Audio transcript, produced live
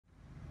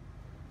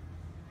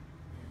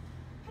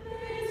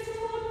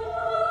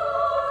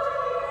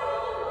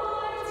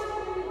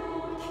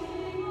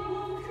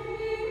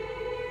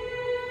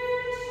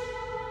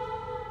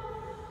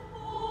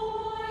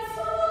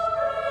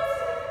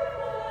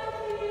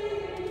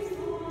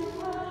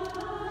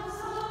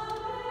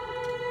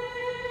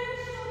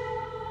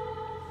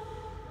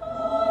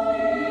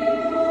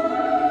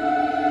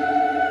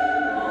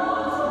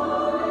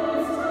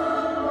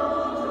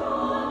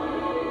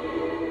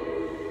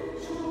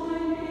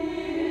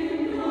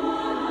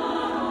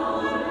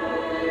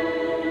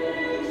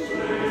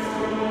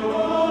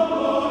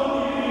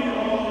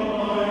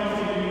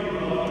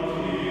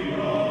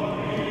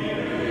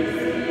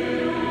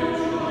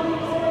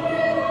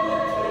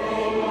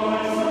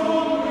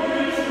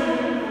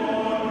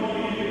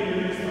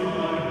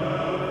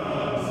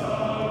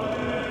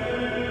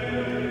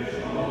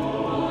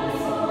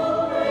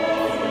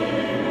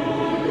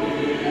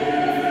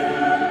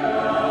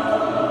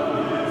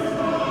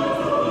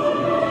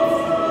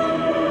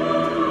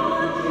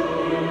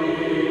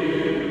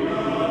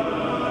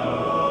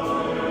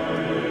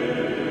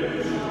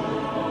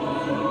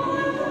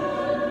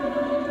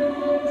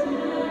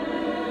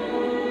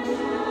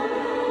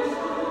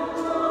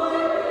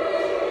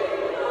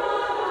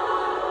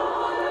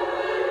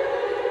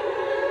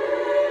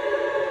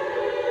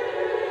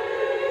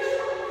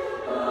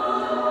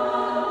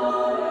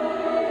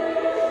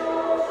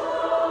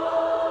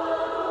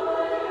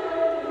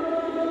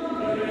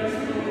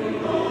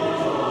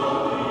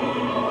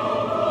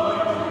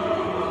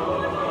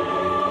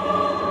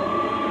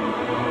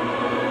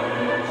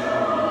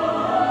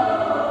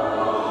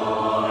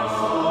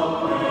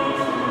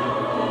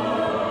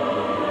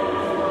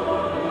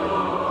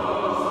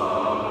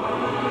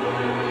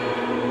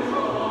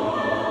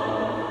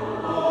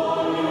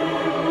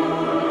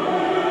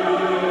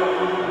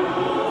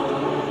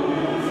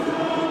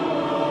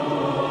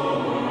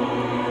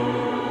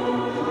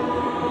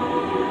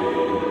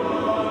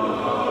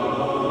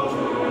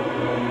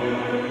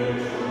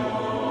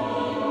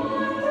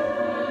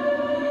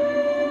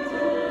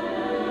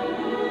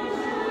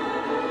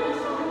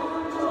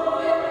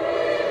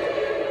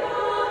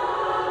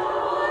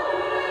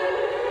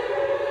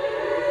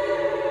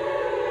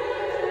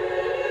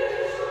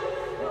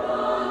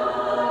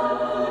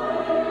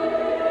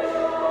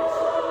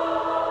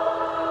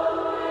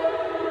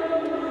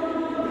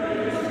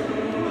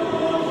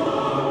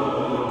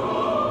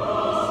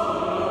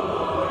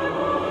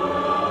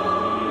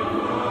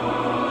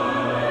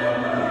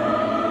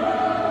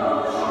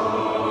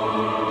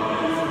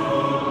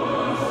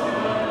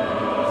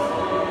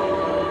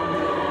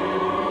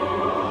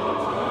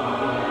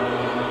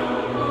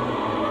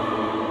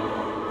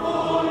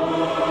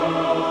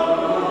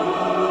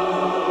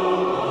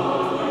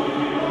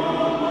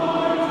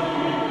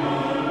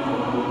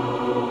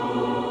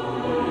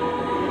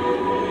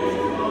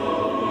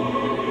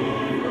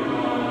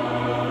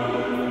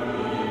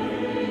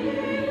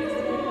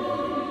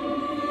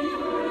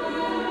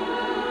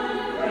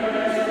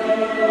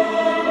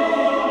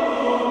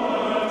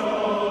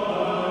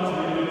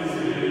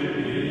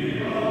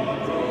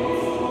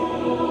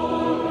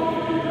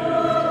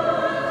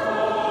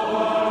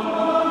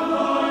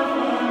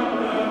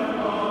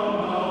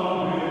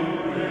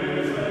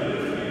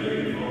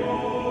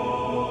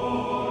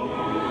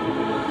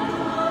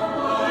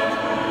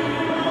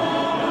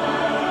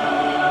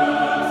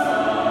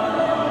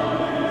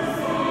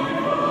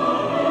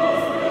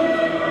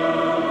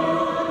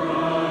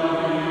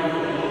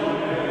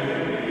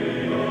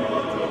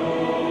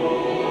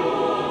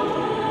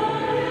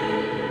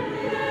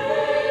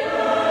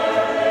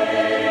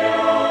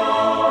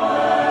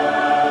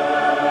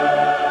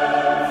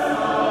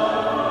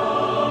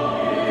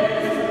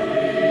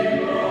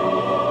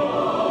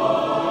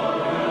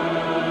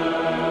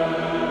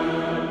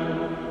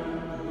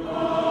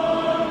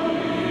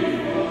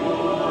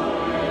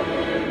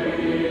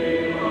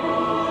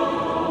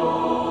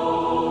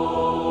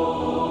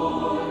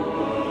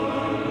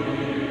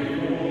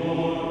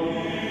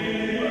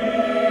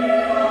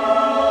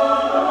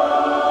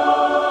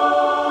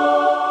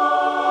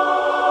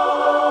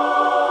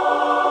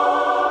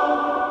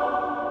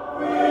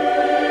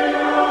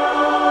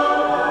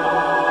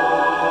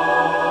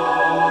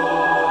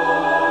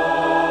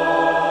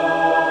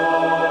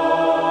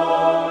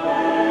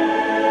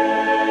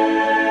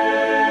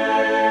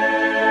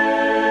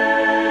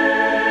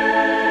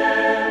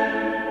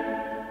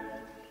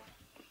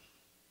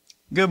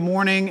Good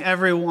morning,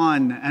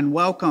 everyone, and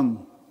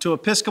welcome to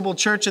Episcopal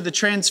Church of the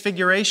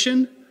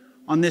Transfiguration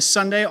on this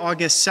Sunday,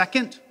 August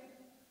 2nd.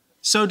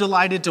 So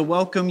delighted to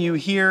welcome you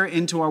here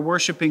into our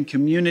worshiping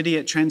community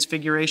at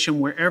Transfiguration.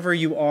 Wherever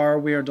you are,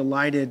 we are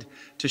delighted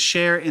to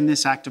share in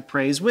this act of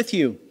praise with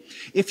you.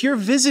 If you're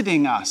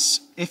visiting us,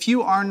 if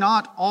you are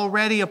not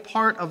already a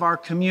part of our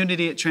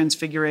community at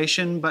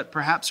Transfiguration, but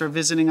perhaps are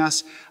visiting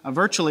us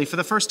virtually for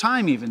the first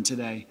time even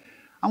today,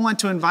 I want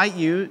to invite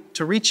you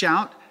to reach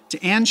out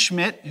to Ann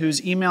Schmidt,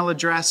 whose email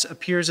address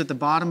appears at the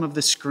bottom of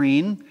the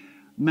screen,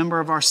 member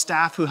of our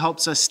staff who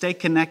helps us stay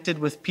connected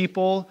with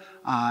people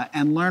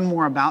and learn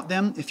more about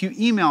them. If you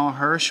email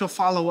her, she'll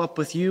follow up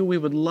with you. We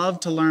would love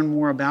to learn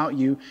more about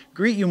you,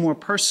 greet you more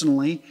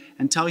personally,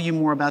 and tell you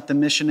more about the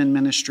mission and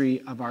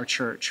ministry of our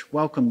church.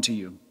 Welcome to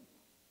you.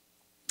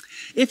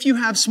 If you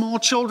have small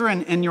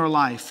children in your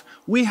life,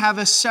 we have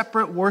a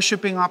separate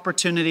worshiping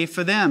opportunity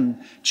for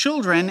them.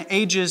 Children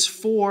ages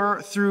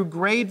 4 through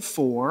grade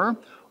 4,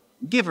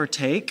 give or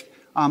take,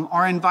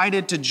 are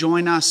invited to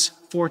join us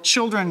for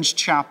Children's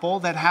Chapel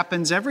that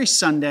happens every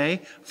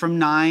Sunday from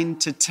 9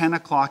 to 10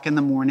 o'clock in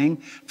the morning,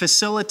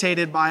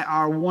 facilitated by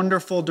our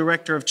wonderful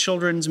Director of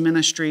Children's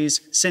Ministries,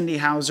 Cindy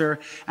Hauser,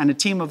 and a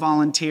team of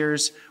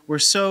volunteers. We're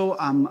so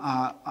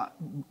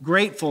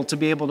grateful to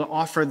be able to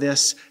offer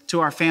this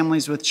to our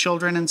families with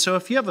children. And so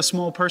if you have a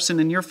small person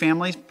in your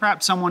family,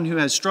 perhaps someone who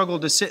has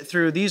struggled to sit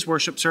through these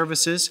worship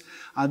services,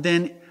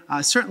 then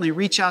certainly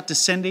reach out to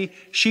Cindy.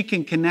 She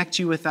can connect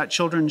you with that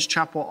Children's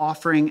Chapel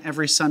offering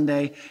every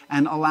Sunday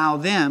and allow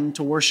them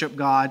to worship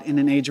God in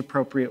an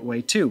age-appropriate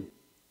way too.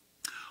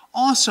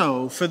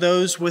 Also, for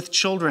those with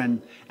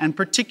children, and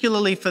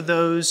particularly for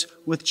those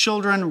with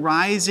children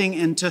rising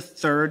into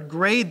 3rd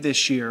grade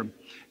this year,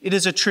 it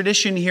is a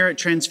tradition here at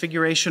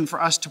Transfiguration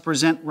for us to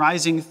present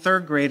rising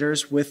 3rd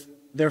graders with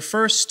their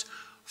first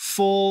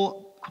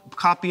full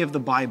copy of the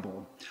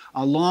Bible.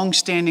 A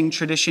long-standing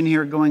tradition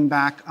here going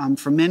back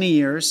for many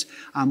years.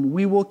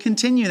 We will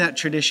continue that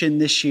tradition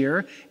this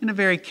year in a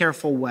very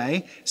careful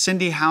way.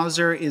 Cindy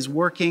Hauser is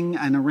working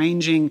and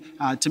arranging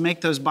to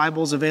make those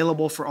Bibles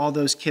available for all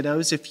those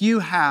kiddos. If you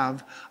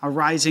have a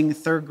rising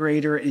 3rd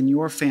grader in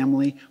your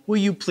family, will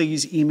you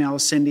please email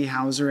Cindy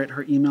Hauser at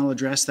her email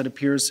address that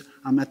appears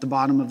at the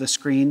bottom of the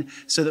screen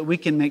so that we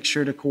can make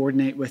sure to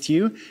coordinate with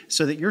you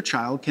so that your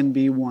child can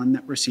be one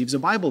that receives a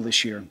Bible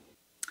this year.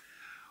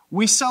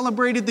 We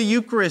celebrated the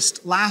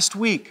Eucharist last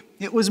week.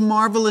 It was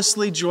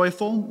marvelously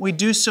joyful. We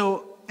do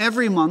so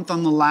every month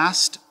on the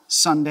last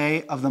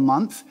Sunday of the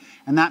month,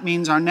 and that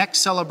means our next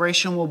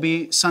celebration will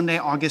be Sunday,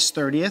 August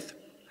 30th.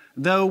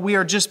 Though we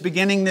are just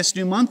beginning this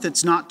new month,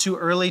 it's not too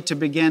early to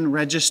begin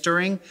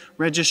registering.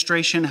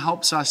 Registration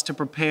helps us to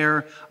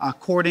prepare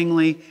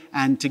accordingly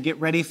and to get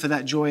ready for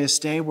that joyous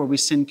day where we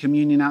send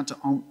communion out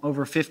to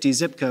over 50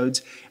 zip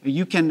codes.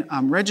 You can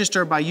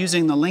register by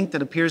using the link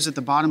that appears at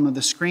the bottom of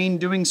the screen.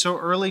 Doing so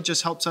early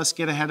just helps us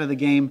get ahead of the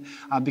game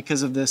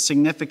because of the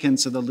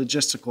significance of the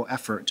logistical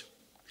effort.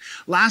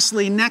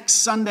 Lastly, next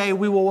Sunday,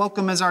 we will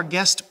welcome as our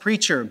guest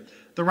preacher,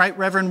 the Right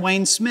Reverend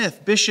Wayne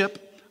Smith,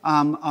 Bishop,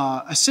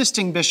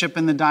 assisting bishop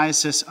in the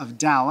Diocese of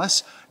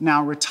Dallas,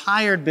 now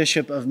retired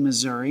Bishop of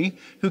Missouri,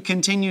 who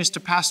continues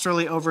to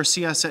pastorally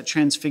oversee us at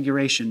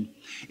Transfiguration.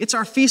 It's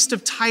our Feast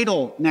of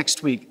Title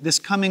next week. This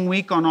coming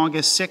week on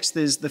August 6th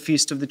is the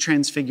Feast of the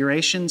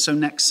Transfiguration, so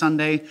next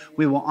Sunday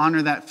we will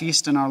honor that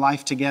feast in our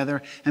life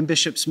together, and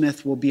Bishop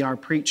Smith will be our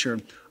preacher.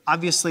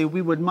 Obviously,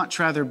 we would much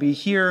rather be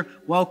here,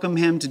 welcome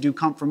him to do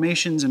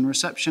confirmations and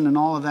reception and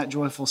all of that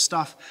joyful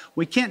stuff.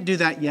 We can't do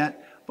that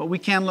yet, but we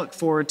can look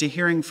forward to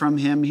hearing from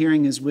him,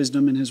 hearing his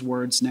wisdom and his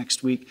words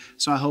next week.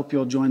 So I hope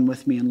you'll join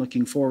with me in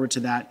looking forward to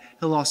that.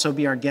 He'll also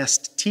be our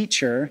guest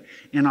teacher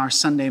in our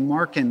Sunday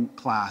Markan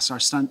class,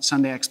 our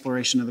Sunday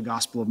exploration of the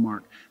Gospel of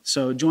Mark.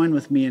 So join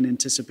with me in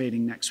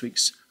anticipating next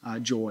week's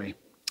joy.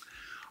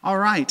 All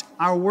right,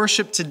 our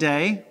worship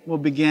today will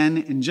begin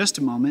in just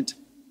a moment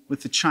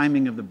with the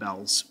chiming of the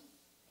bells.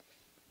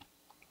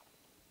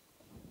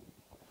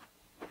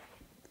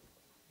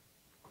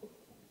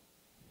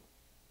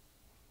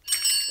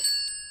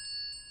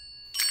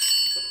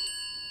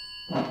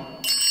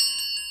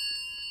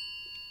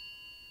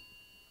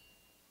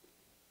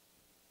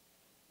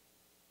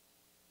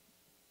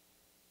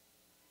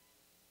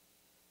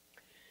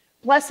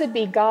 Blessed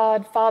be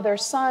God, Father,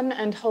 Son,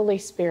 and Holy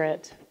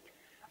Spirit.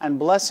 And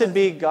blessed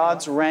be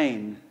God's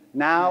reign,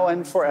 now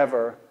and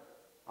forever.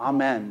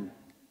 Amen.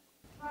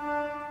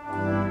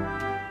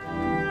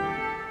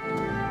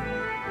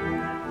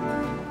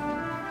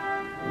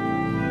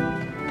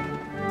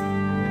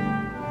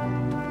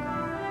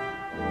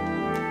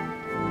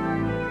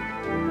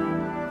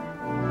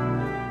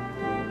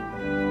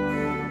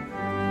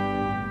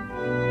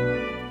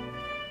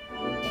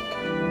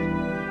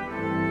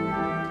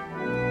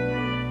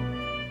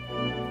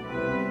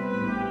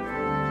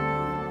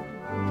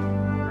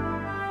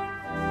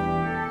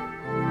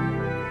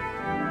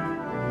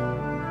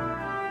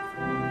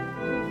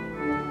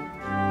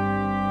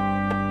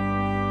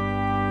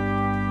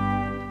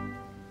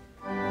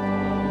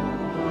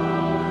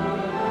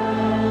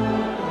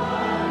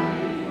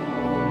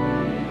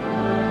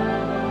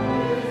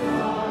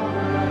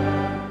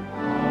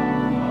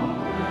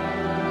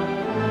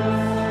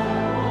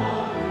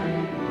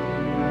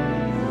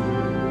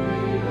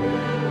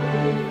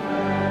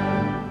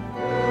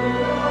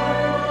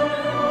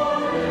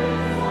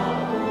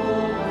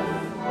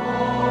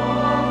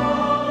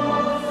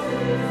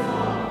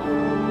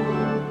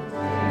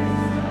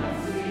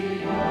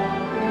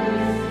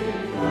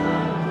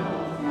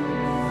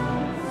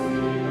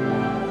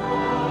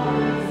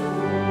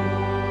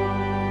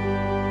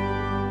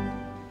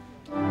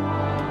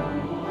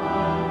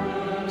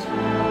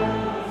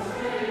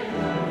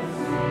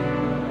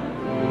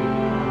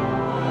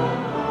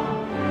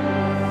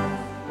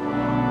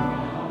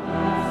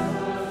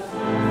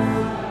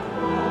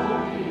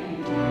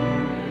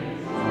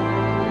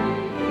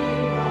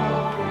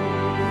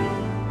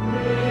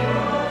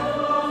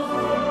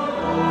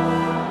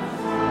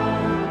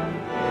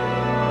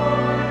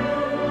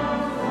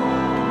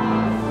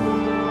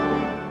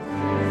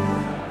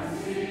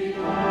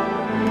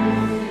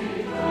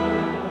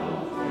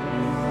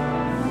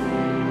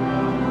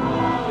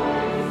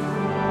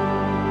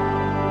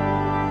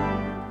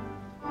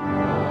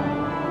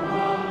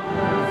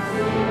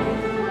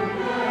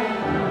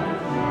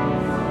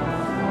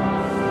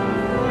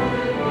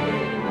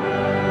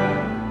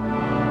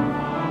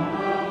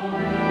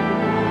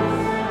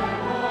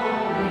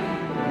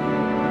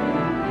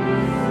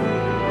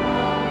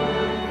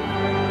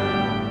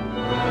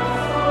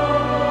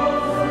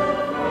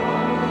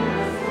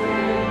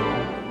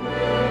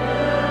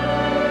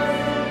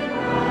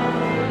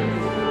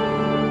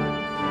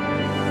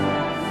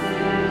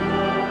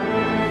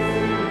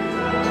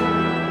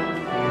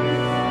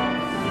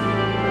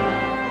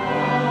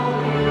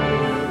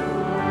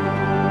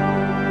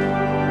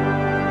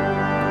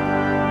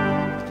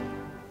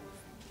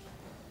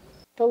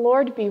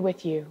 Lord be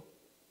with you.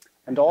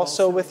 And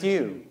also with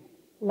you.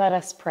 Let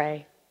us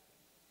pray.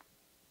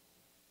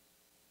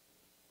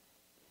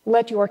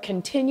 Let your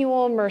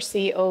continual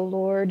mercy, O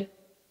Lord,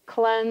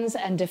 cleanse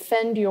and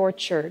defend your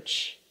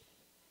church.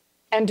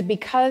 And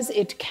because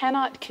it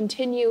cannot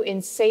continue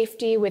in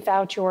safety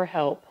without your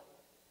help,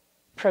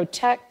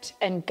 protect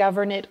and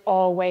govern it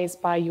always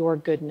by your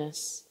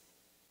goodness.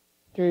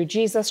 Through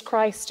Jesus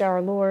Christ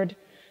our Lord,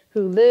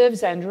 who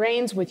lives and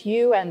reigns with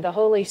you and the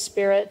Holy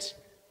Spirit,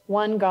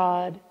 one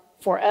God,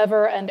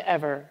 forever and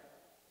ever.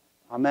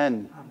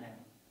 Amen. Amen.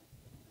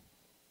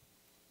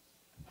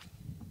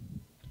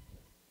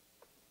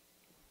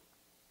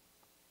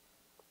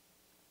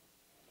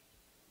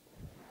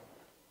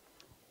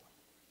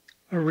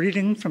 A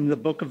reading from the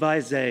book of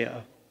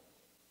Isaiah.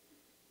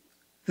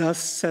 Thus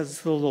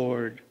says the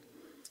Lord,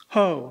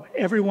 Ho,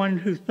 everyone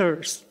who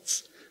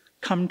thirsts,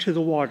 come to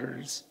the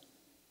waters,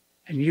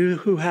 and you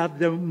who have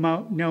no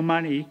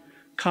money,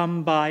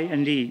 come buy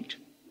and eat.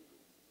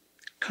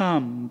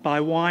 Come, buy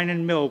wine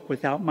and milk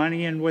without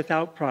money and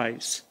without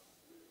price.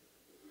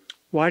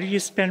 Why do you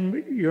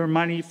spend your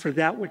money for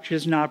that which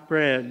is not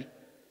bread,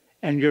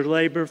 and your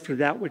labor for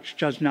that which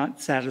does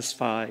not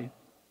satisfy?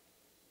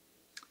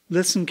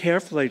 Listen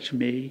carefully to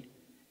me,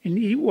 and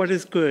eat what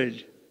is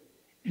good,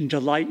 and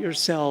delight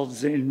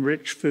yourselves in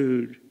rich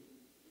food.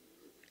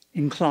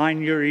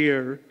 Incline your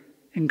ear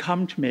and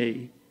come to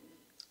me.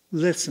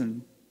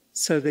 Listen,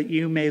 so that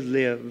you may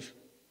live.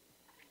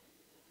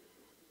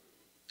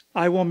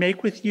 I will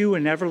make with you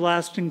an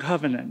everlasting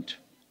covenant,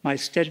 my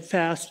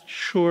steadfast,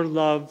 sure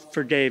love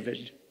for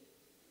David.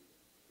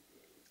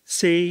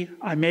 See,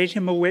 I made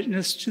him a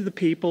witness to the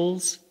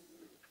peoples,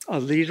 a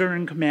leader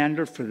and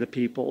commander for the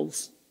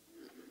peoples.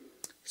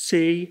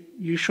 See,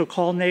 you shall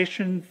call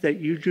nations that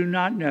you do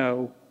not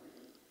know,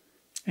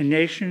 and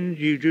nations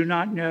you do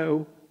not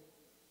know,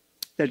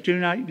 that do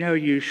not know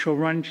you shall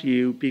run to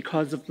you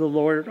because of the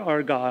Lord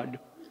our God,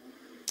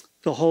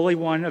 the Holy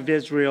One of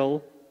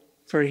Israel,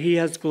 for he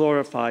has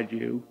glorified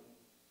you.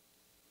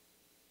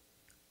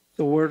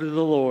 The word of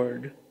the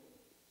Lord.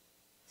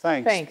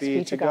 Thanks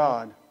be to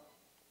God.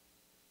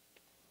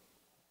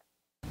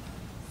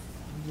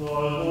 The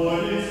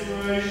Lord is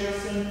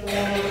gracious and full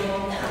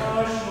of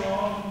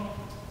compassion,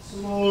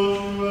 slow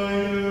to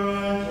anger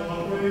and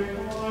of great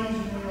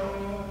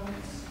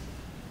kindness.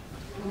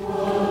 The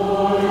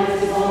Lord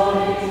is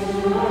loving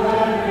to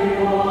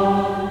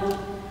everyone,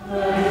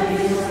 and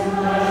his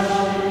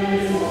compassion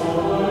is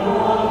over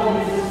all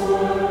his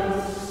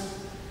works.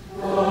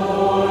 The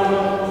Lord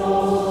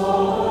upholds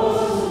all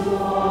those who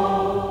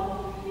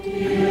fall, he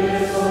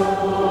lifts up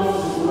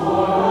those who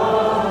are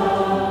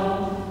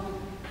down.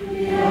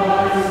 He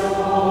eyes of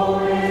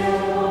always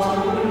upon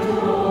you,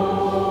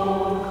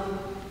 Lord,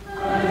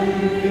 and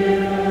you give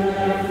them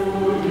their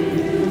food in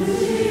due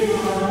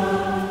season.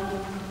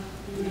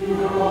 You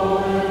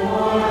hold them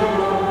by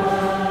your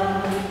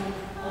hand,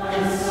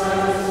 and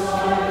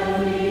satisfy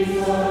the needs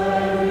of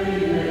every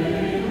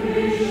living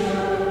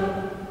creature.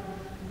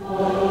 The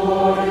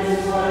Lord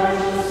is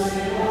righteous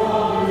in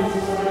all his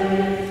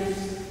ways,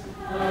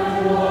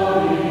 and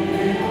loving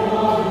in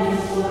all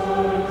his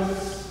works.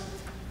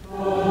 The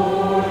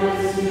Lord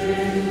is near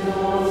to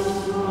those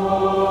who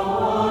call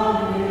upon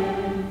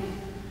him,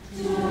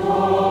 to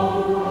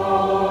all who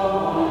call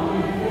upon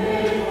him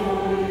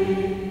faithfully.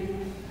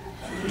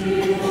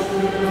 He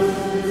fulfills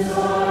the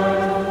desire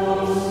of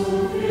those who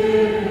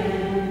fear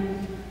him.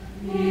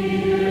 He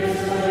hears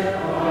their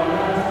cry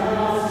and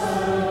helps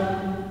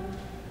them.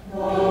 The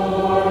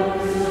Lord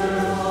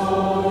preserves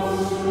all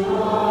those who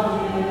love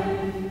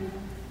him,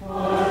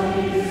 but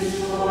he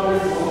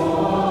destroys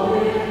all the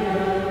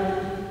wicked.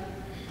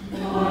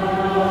 My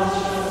mouth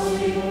shall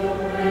speak the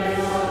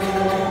praise of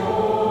your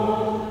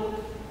Lord.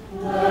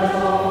 Let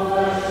all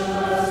flesh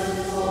bless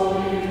his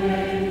holy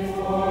name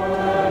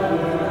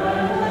forever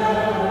and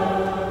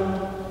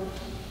ever.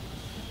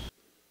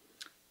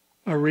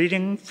 A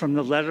reading from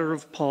the letter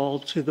of Paul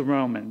to the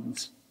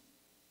Romans.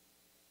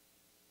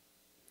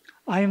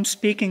 I am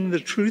speaking the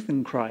truth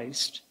in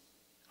Christ.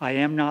 I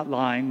am not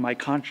lying. My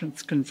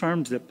conscience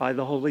confirms it by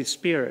the Holy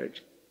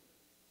Spirit.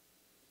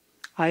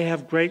 I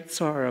have great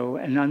sorrow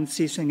and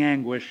unceasing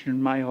anguish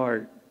in my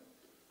heart.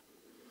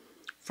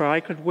 For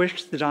I could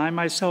wish that I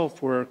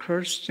myself were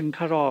accursed and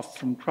cut off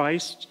from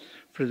Christ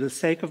for the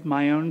sake of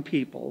my own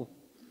people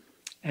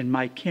and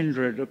my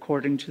kindred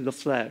according to the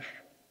flesh.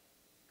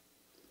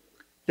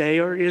 They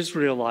are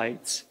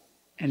Israelites,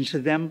 and to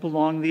them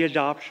belong the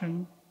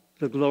adoption,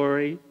 the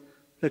glory,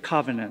 the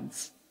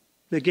covenants,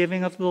 the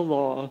giving of the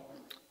law,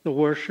 the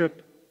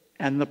worship,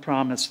 and the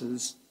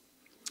promises.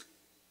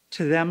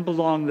 To them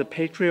belong the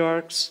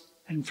patriarchs,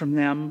 and from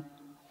them,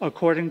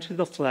 according to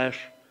the flesh,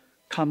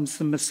 comes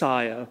the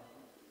Messiah,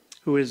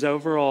 who is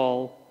over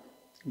all,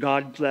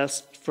 God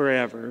blessed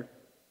forever.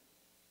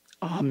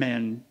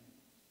 Amen.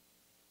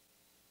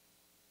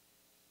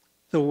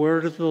 The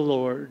word of the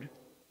Lord.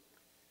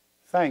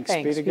 Thanks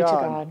be to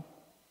God.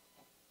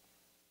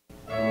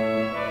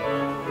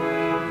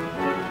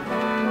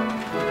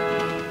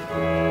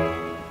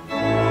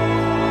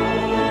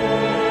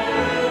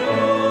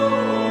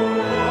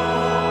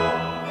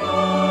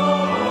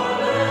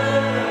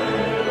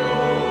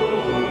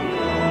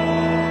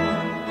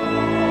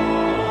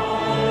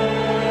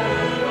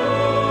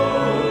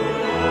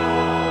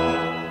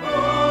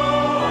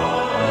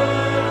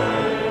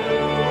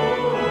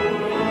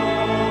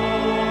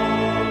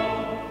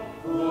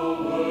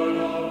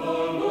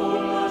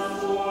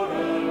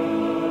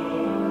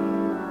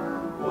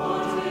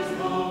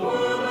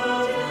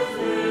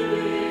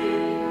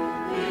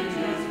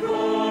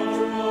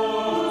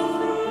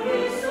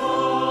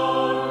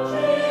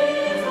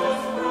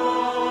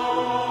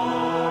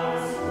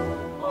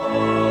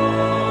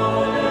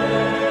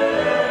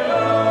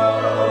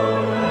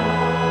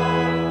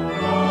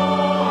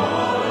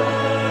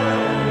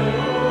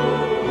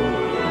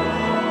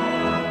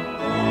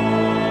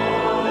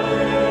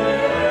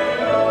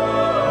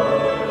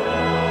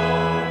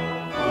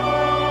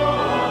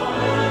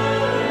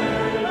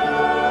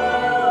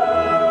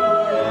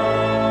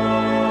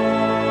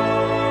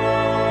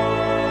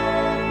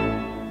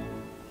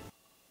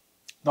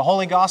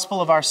 Holy Gospel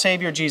of our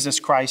Savior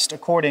Jesus Christ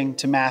according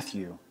to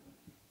Matthew.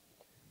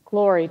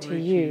 Glory to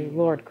you,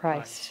 Lord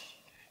Christ.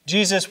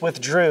 Jesus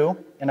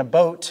withdrew in a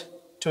boat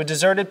to a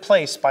deserted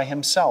place by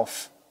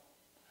himself.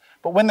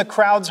 But when the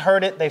crowds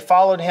heard it, they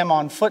followed him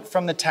on foot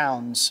from the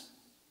towns.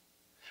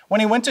 When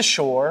he went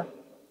ashore,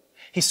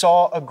 he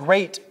saw a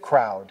great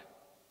crowd,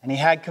 and he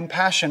had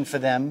compassion for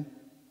them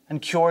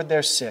and cured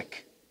their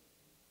sick.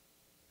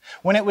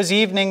 When it was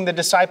evening, the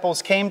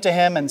disciples came to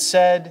him and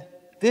said,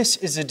 "This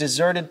is a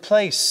deserted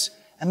place,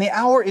 and the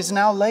hour is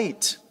now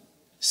late.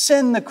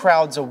 Send the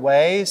crowds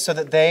away so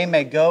that they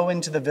may go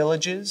into the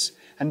villages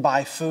and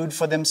buy food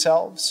for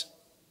themselves."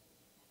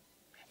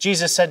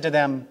 Jesus said to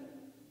them,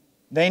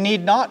 "They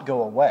need not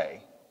go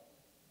away.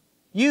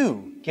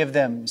 You give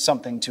them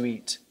something to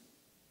eat."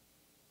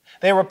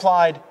 They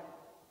replied,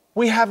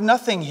 "We have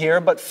nothing here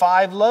but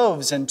 5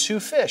 loaves and 2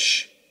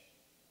 fish."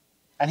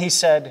 And he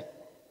said,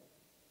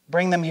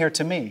 "Bring them here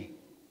to me."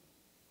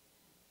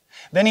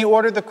 Then he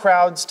ordered the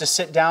crowds to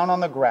sit down on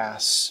the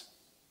grass.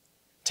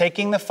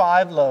 Taking the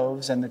 5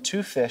 loaves and the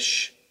 2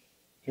 fish,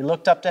 he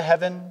looked up to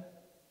heaven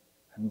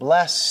and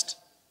blessed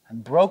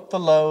and broke the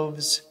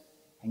loaves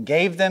and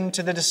gave them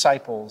to the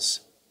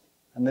disciples,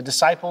 and the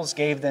disciples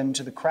gave them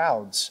to the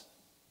crowds.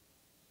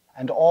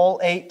 And all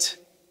ate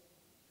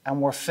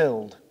and were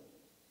filled.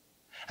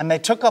 And they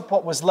took up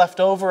what was left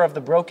over of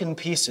the broken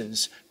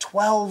pieces,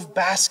 12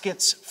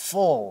 baskets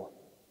full.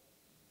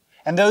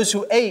 And those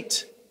who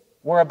ate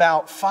were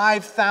about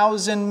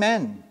 5,000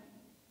 men,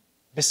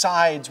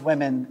 besides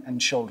women and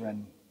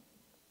children.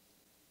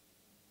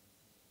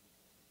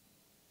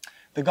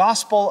 The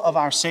Gospel of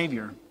our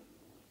Savior.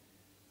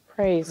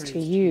 Praise to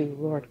you,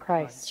 Lord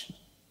Christ.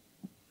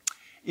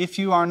 If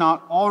you are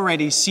not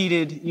already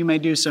seated, you may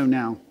do so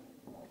now.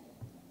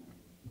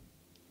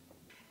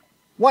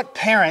 What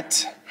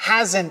parent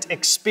hasn't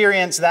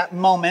experienced that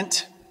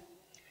moment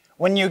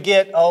when you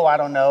get,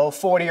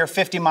 40 or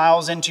 50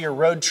 miles into your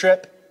road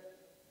trip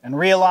and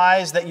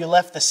realize that you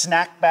left the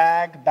snack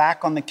bag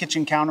back on the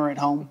kitchen counter at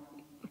home?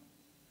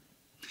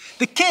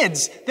 The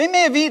kids, they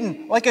may have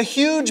eaten like a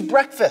huge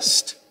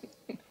breakfast,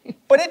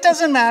 but it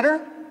doesn't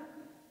matter.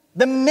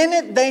 The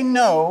minute they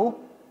know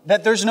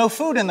that there's no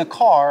food in the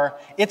car,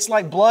 it's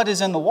like blood is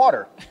in the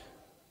water.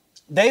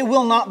 They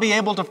will not be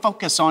able to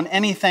focus on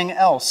anything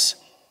else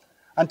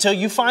until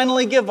you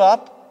finally give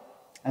up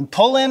and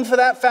pull in for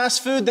that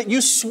fast food that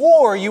you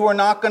swore you were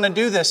not going to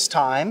do this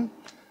time,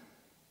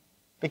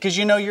 because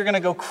you know you're going to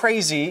go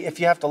crazy if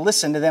you have to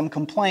listen to them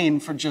complain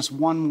for just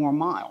 1 more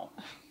mile.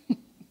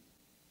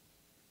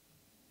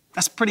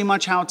 That's pretty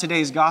much how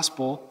today's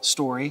gospel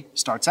story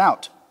starts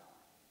out.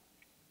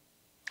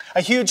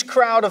 A huge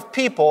crowd of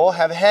people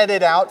have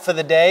headed out for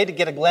the day to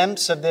get a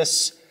glimpse of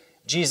this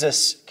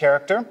Jesus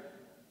character.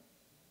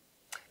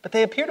 But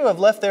they appear to have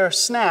left their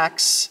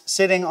snacks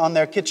sitting on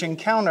their kitchen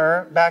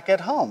counter back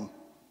at home.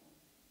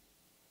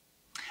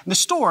 The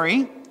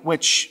story,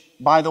 which,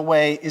 by the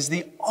way, is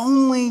the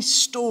only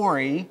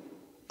story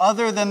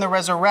other than the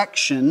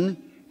resurrection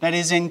that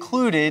is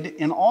included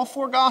in all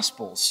 4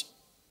 Gospels.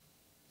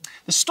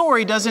 The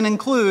story doesn't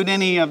include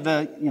any of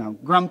the,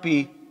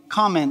 grumpy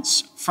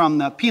comments from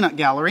the peanut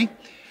gallery,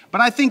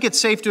 but I think it's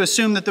safe to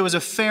assume that there was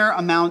a fair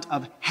amount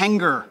of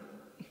hunger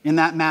in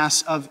that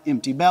mass of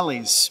empty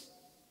bellies.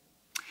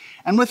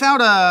 And without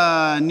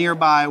a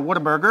nearby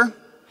Whataburger,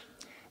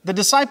 the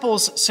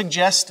disciples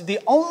suggest the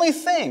only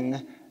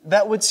thing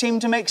that would seem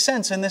to make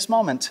sense in this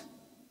moment.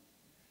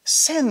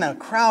 Send the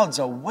crowds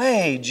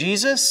away,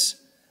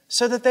 Jesus,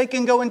 so that they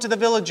can go into the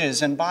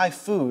villages and buy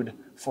food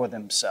for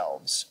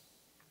themselves.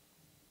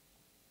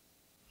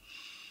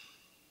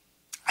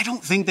 I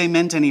don't think they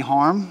meant any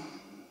harm.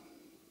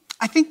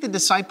 I think the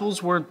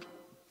disciples were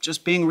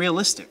just being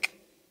realistic.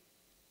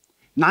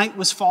 Night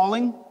was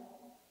falling.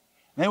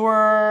 They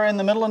were in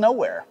the middle of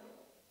nowhere.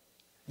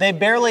 They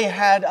barely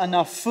had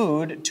enough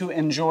food to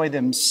enjoy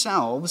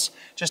themselves,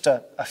 just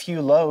a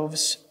few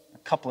loaves, a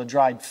couple of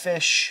dried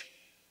fish.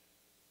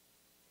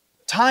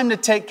 Time to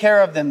take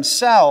care of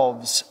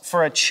themselves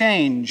for a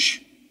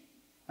change.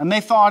 And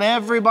they thought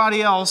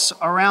everybody else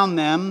around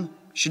them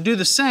should do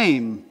the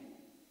same.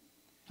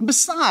 And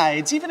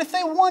besides, even if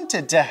they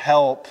wanted to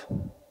help,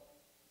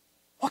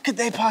 what could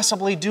they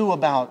possibly do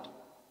about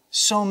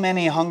so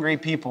many hungry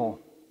people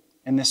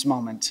in this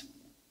moment?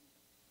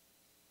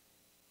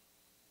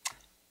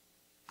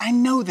 I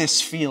know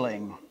this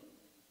feeling.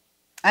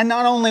 And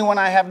not only when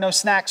I have no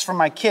snacks for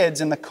my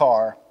kids in the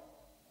car.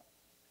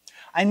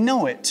 I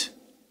know it.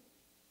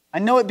 I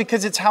know it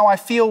because it's how I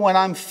feel when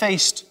I'm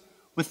faced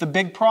with the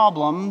big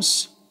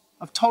problems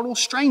of total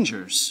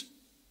strangers.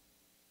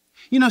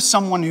 You know,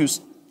 someone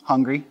who's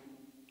hungry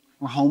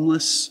or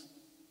homeless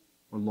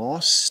or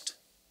lost.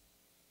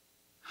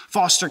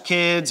 Foster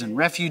kids and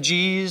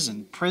refugees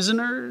and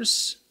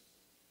prisoners.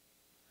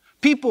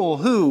 People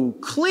who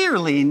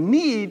clearly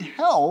need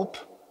help.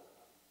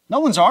 No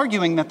one's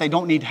arguing that they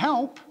don't need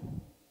help.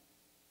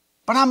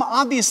 But I'm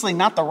obviously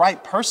not the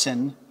right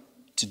person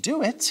to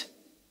do it.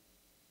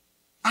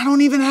 I don't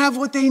even have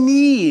what they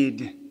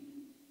need.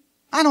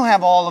 I don't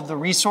have all of the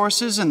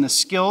resources and the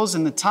skills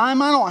and the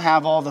time. I don't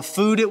have all the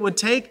food it would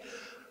take.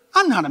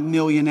 I'm not a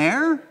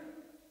millionaire.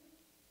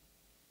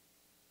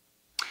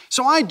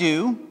 So I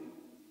do,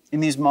 in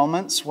these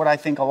moments, what I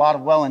think a lot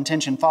of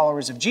well-intentioned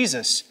followers of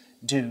Jesus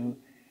do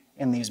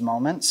in these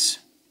moments,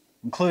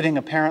 including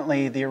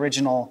apparently the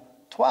original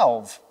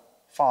 12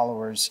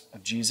 followers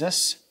of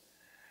Jesus.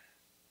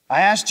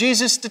 I ask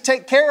Jesus to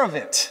take care of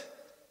it.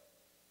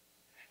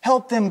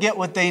 Help them get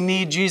what they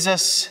need,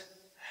 Jesus.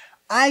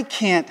 I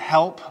can't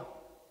help,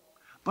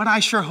 but I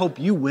sure hope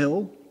you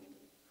will.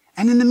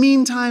 And in the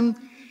meantime,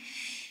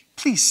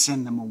 please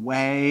send them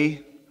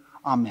away.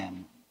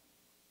 Amen.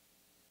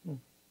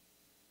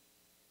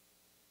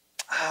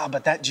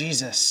 But that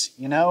Jesus,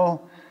 he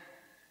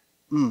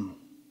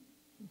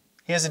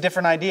has a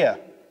different idea.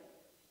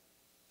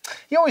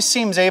 He always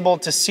seems able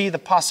to see the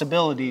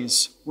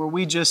possibilities where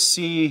we just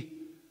see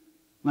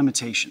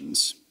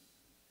limitations.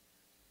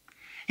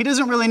 He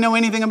doesn't really know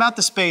anything about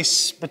the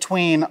space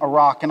between a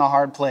rock and a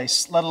hard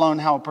place, let alone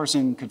how a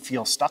person could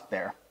feel stuck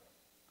there.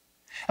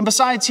 And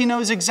besides, he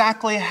knows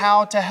exactly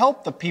how to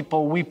help the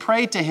people we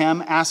pray to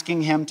him,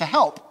 asking him to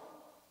help.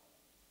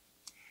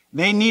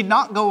 They need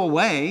not go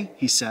away,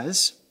 he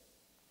says.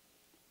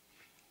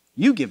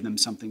 You give them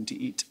something to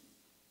eat.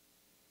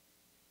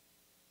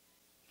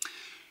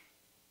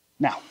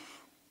 Now,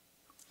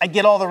 I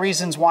get all the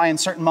reasons why in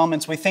certain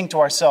moments we think to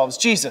ourselves,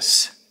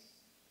 Jesus,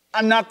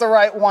 I'm not the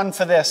right one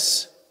for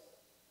this.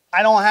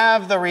 I don't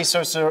have the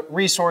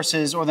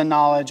resources or the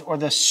knowledge or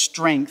the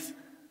strength.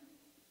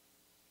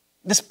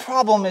 This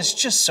problem is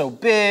just so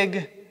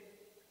big.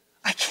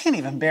 I can't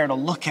even bear to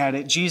look at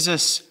it.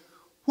 Jesus,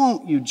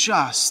 won't you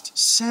just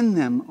send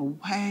them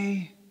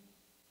away?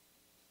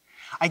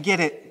 I get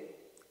it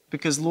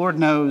because Lord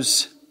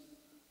knows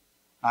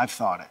I've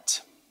thought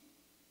it.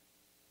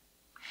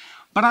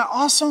 But I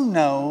also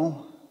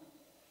know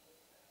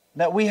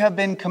that we have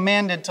been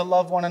commanded to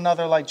love one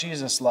another like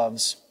Jesus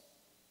loves.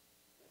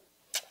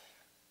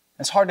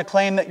 It's hard to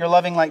claim that you're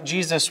loving like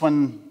Jesus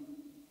when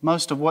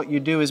most of what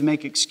you do is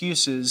make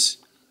excuses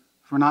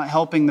for not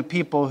helping the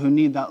people who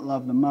need that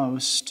love the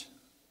most.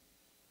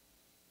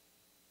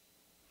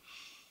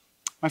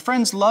 My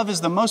friends, love is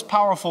the most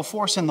powerful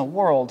force in the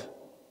world.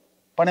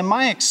 But in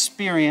my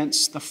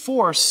experience, the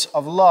force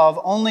of love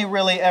only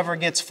really ever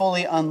gets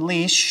fully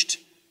unleashed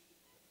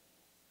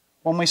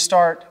when we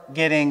start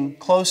getting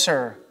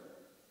closer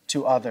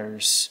to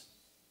others.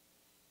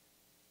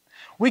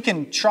 We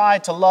can try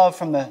to love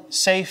from the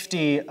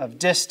safety of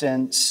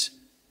distance,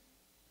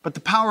 but the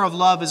power of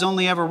love is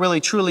only ever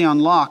really truly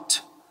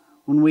unlocked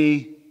when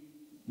we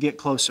get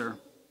closer,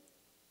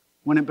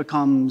 when it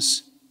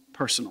becomes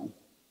personal.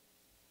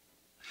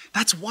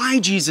 That's why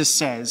Jesus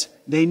says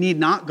they need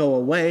not go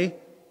away.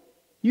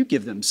 You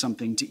give them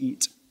something to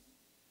eat.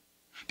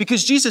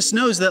 Because Jesus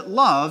knows that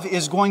love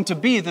is going to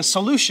be the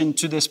solution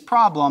to this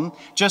problem,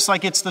 just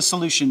like it's the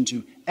solution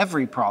to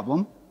every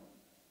problem.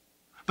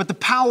 But the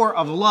power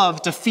of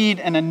love to feed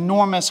an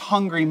enormous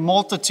hungry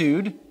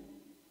multitude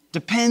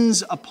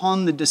depends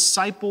upon the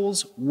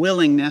disciples'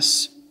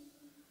 willingness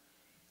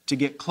to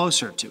get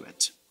closer to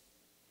it.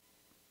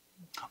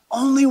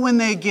 Only when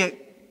they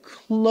get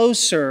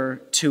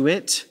closer to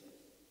it,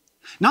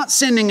 not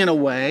sending it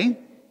away,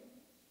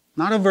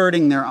 not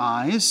averting their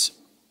eyes,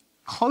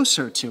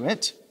 closer to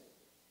it,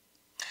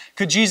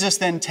 could Jesus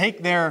then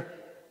take their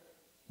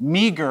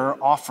meager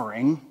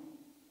offering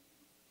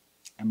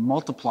and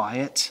multiply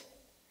it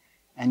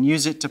and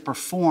use it to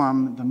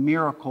perform the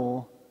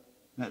miracle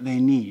that they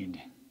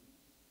need.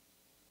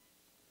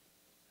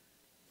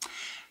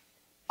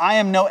 I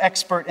am no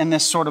expert in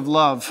this sort of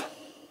love.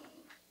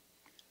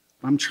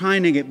 I'm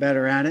trying to get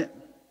better at it.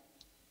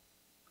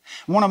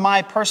 One of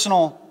my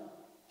personal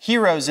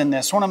heroes in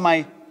this, one of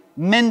my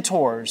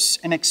mentors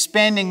in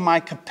expanding my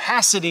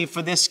capacity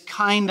for this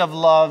kind of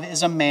love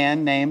is a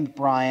man named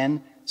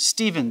Bryan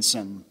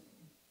Stevenson.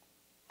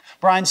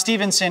 Bryan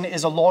Stevenson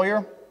is a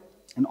lawyer,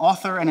 an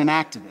author, and an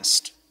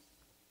activist.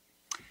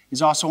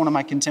 He's also one of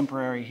my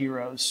contemporary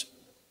heroes.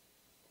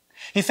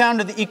 He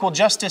founded the Equal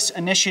Justice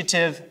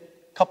Initiative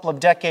a couple of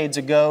decades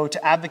ago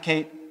to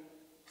advocate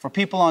for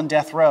people on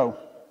death row.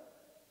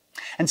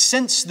 And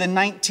since the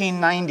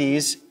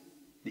 1990s,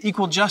 the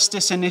Equal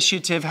Justice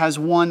Initiative has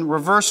won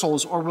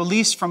reversals or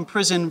release from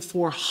prison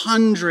for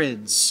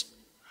hundreds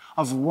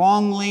of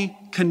wrongly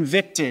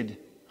convicted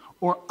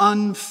or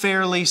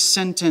unfairly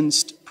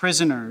sentenced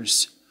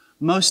prisoners,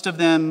 most of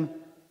them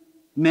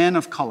men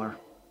of color.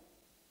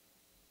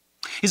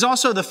 He's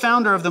also the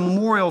founder of the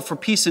Memorial for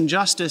Peace and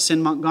Justice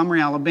in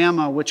Montgomery,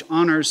 Alabama, which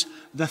honors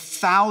the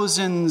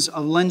thousands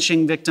of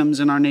lynching victims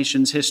in our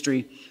nation's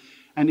history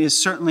and is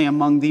certainly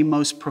among the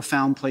most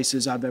profound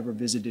places I've ever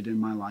visited in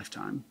my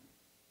lifetime.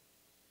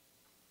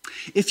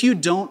 If you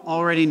don't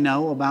already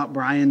know about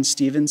Bryan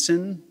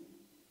Stevenson,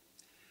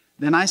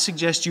 then I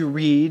suggest you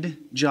read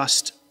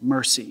Just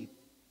Mercy.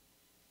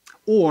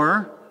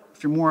 Or,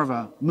 if you're more of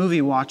a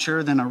movie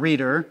watcher than a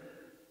reader,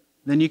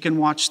 then you can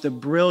watch the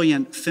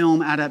brilliant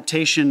film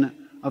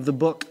adaptation of the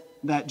book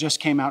that just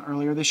came out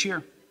earlier this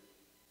year.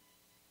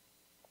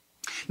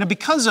 Now,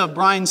 because of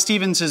Brian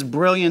Stevens'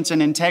 brilliance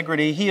and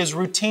integrity, he is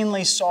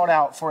routinely sought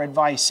out for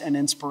advice and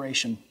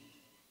inspiration.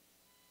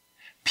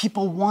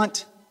 People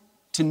want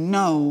to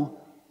know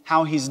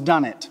how he's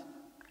done it,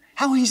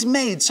 how he's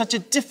made such a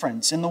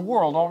difference in the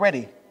world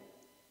already.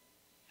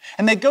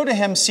 And they go to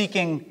him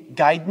seeking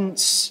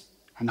guidance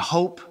and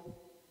hope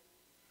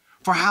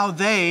for how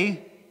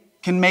they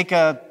can make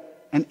an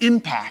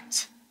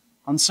impact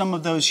on some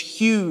of those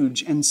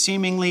huge and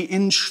seemingly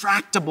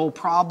intractable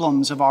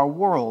problems of our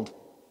world.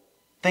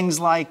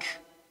 Things like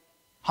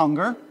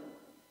hunger,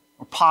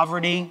 or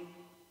poverty,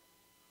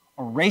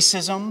 or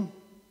racism,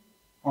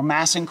 or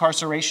mass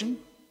incarceration.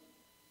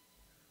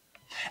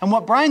 And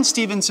what Brian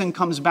Stevenson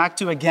comes back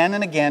to again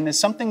and again is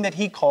something that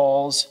he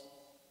calls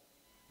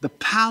the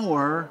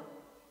power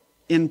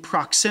in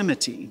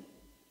proximity.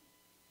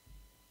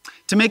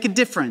 To make a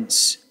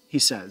difference, he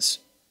says,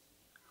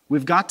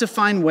 we've got to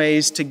find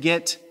ways to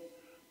get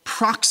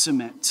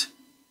proximate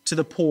to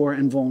the poor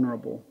and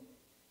vulnerable.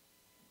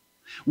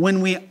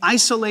 When we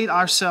isolate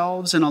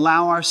ourselves and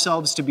allow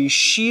ourselves to be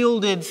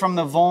shielded from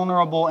the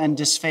vulnerable and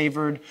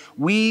disfavored,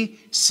 we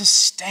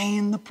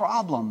sustain the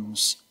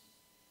problems.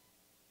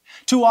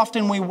 Too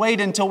often we wait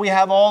until we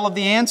have all of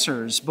the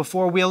answers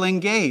before we'll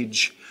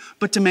engage.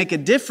 But to make a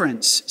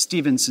difference,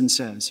 Stevenson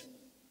says,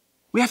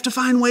 we have to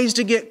find ways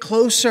to get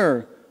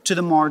closer to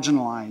the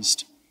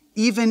marginalized,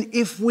 even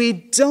if we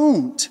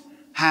don't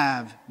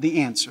have the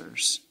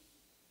answers.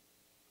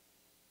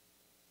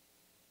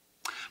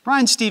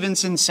 Brian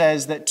Stevenson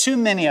says that too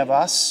many of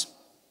us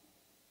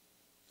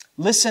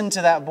listen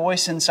to that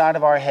voice inside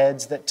of our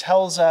heads that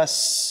tells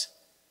us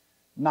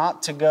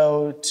not to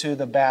go to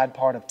the bad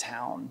part of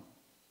town.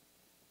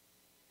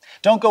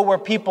 Don't go where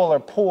people are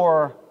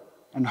poor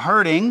and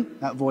hurting,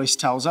 that voice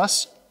tells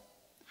us.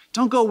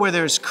 Don't go where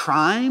there's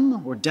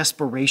crime or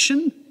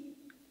desperation.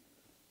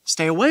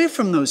 Stay away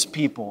from those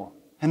people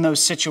and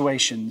those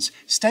situations.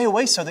 Stay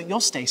away so that you'll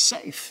stay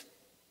safe.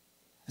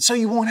 And so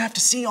you won't have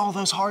to see all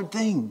those hard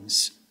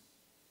things.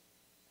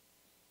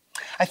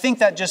 I think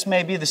that just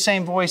may be the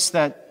same voice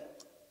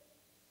that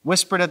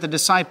whispered at the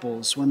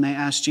disciples when they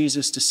asked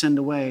Jesus to send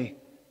away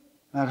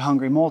that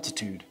hungry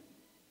multitude.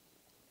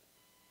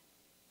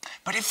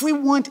 But if we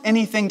want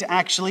anything to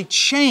actually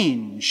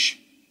change,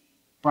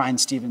 Brian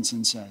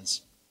Stevenson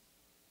says,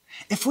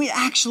 if we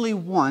actually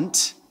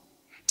want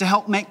to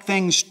help make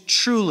things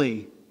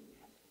truly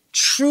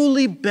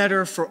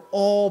better for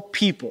all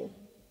people,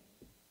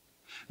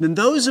 then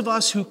those of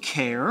us who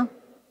care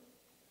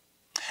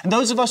and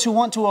those of us who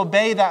want to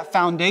obey that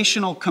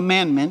foundational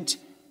commandment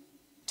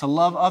to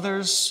love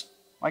others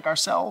like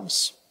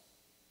ourselves,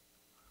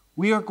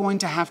 we are going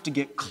to have to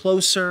get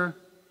closer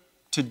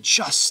to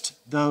just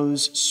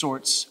those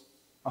sorts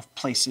of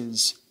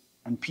places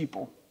and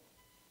people.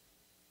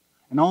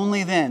 And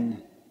only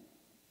then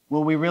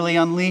will we really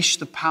unleash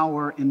the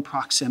power in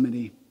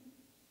proximity.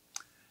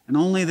 And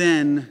only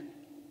then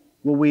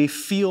will we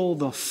feel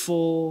the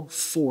full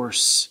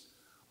force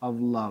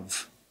of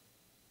love.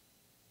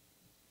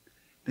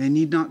 They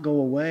need not go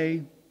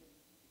away.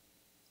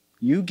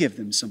 You give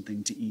them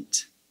something to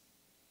eat.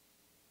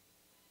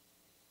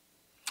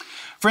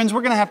 Friends,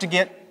 we're going to have to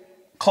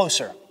get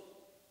closer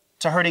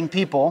to hurting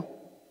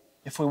people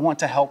if we want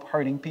to help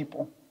hurting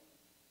people.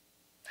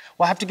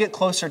 We'll have to get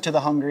closer to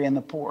the hungry and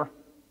the poor.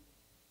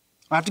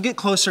 We'll have to get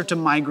closer to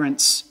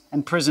migrants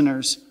and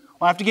prisoners.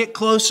 We'll have to get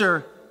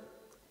closer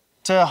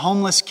to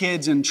homeless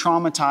kids and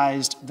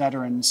traumatized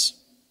veterans.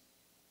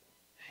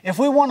 If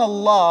we want to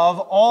love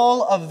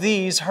all of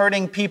these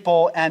hurting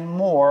people and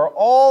more,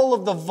 all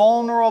of the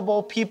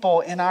vulnerable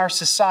people in our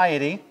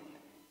society,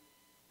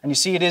 and you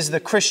see it is the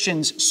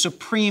Christian's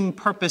supreme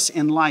purpose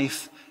in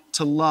life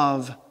to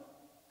love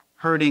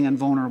hurting and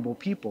vulnerable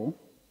people,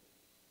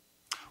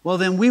 well,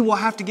 then we will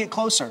have to get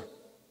closer.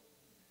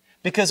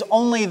 Because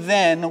only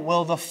then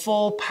will the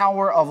full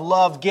power of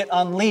love get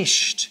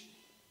unleashed.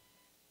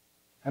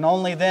 And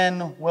only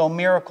then will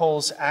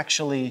miracles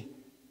actually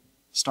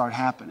start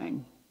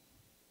happening.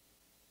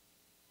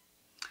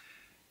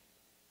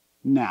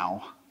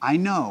 Now, I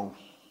know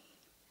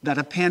that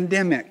a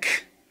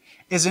pandemic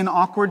is an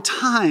awkward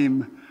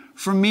time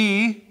for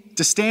me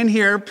to stand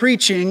here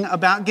preaching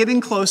about getting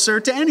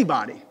closer to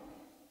anybody.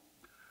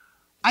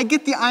 I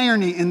get the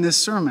irony in this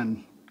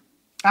sermon.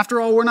 After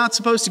all, we're not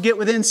supposed to get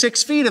within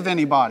 6 feet of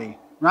anybody,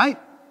 right?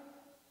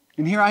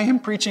 And here I am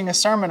preaching a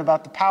sermon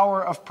about the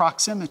power of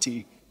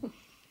proximity.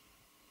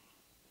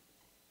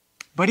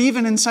 But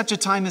even in such a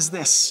time as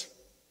this,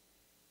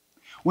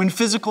 when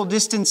physical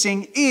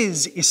distancing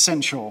is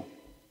essential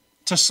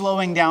to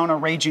slowing down a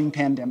raging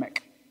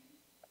pandemic,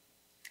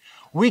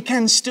 we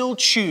can still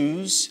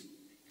choose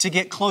to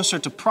get closer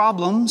to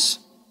problems,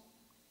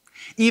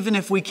 even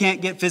if we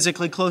can't get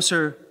physically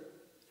closer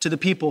to the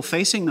people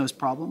facing those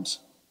problems.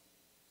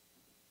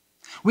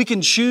 We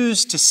can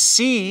choose to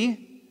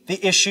see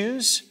the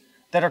issues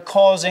that are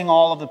causing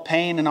all of the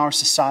pain in our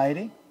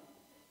society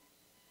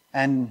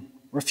and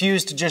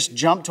refuse to just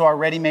jump to our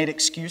ready-made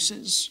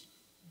excuses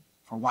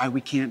for why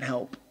we can't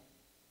help.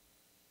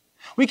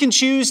 We can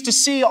choose to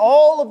see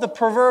all of the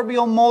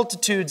proverbial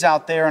multitudes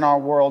out there in our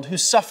world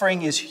whose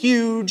suffering is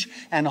huge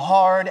and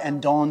hard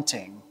and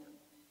daunting.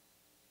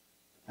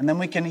 And then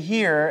we can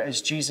hear,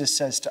 as Jesus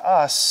says to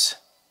us,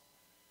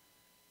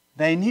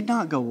 they need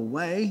not go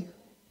away.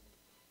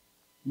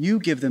 You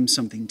give them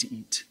something to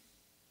eat.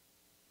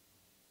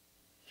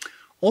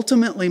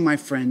 Ultimately, my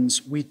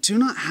friends, we do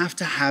not have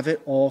to have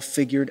it all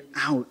figured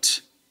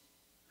out.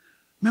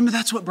 Remember,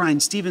 that's what Brian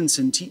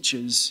Stevenson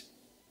teaches.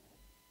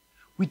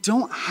 We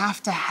don't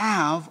have to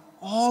have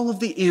all of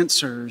the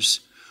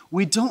answers.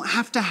 We don't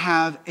have to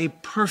have a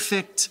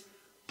perfect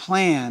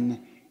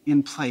plan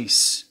in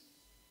place.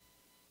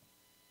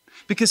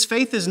 Because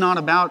faith is not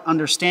about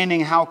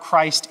understanding how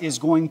Christ is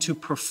going to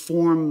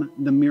perform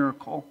the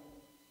miracle.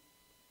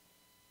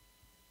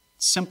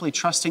 It's simply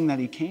trusting that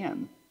he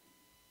can.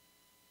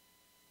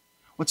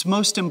 What's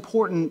most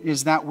important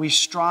is that we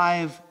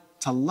strive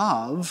to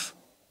love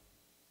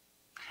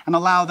and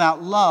allow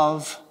that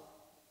love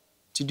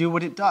to do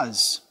what it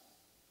does,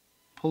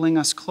 pulling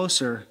us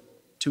closer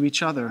to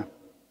each other.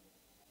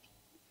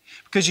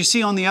 Because you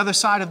see, on the other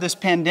side of this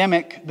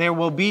pandemic, there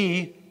will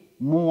be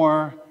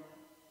more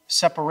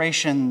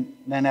separation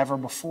than ever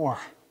before.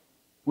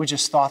 We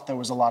just thought there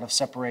was a lot of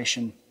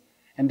separation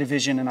and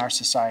division in our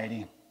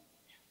society.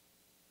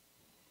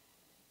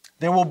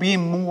 There will be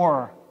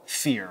more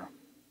fear.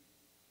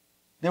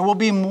 There will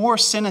be more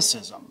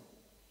cynicism.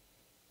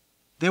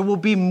 There will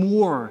be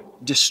more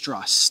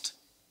distrust.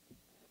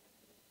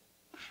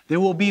 There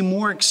will be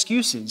more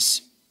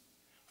excuses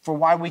for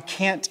why we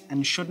can't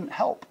and shouldn't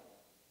help.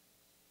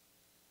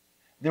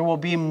 There will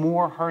be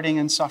more hurting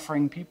and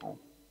suffering people.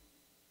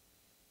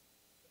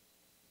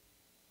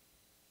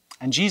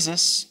 And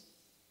Jesus,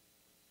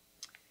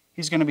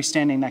 he's going to be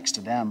standing next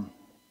to them.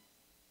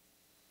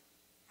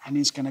 And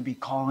he's going to be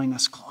calling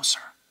us closer.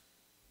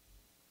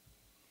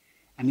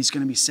 And he's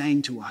going to be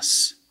saying to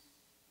us,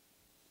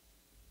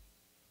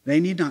 they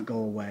need not go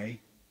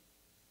away.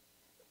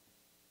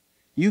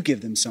 You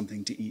give them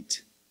something to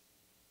eat.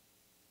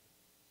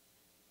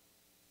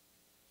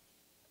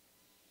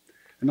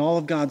 And all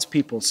of God's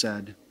people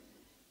said,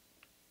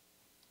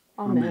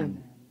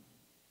 Amen.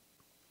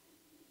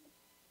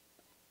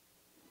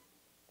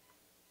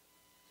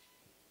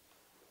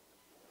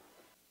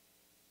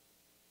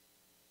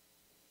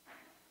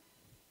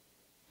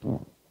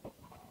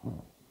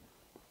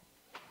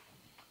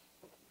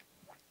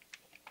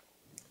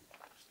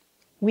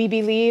 We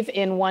believe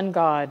in one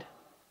God,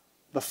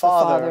 the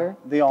Father,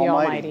 the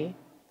Almighty,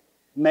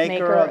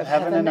 maker of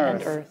heaven and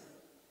earth,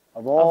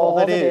 of all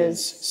that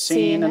is,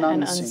 seen and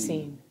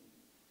unseen.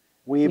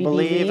 We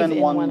believe in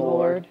one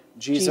Lord,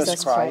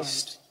 Jesus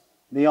Christ,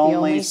 the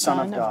only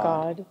Son of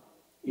God,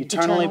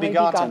 eternally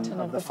begotten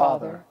of the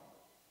Father,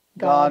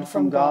 God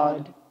from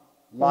God,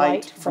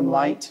 light from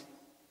light,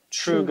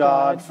 true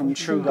God from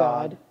true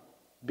God,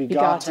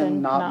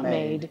 begotten, not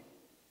made,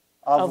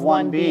 of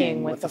one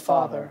being with the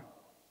Father.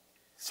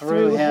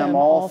 Through him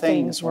all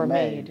things were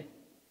made.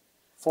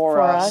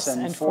 For us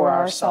and for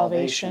our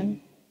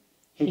salvation,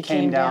 he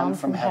came down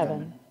from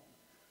heaven,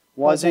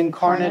 was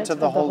incarnate of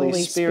the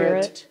Holy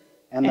Spirit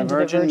and the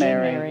Virgin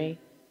Mary,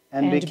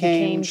 and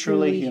became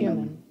truly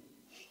human.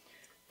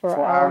 For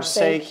our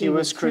sake he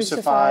was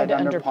crucified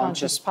under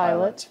Pontius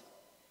Pilate.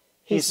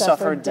 He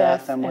suffered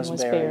death and was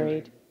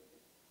buried.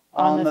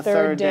 On the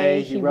third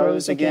day he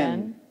rose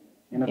again,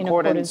 in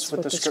accordance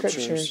with the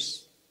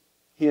Scriptures.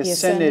 He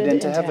ascended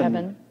into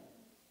heaven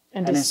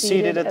and is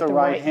seated at the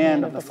right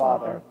hand of the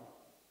Father.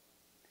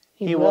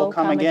 He will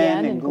come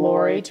again in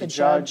glory to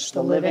judge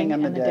the living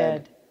and the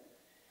dead,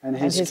 and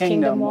his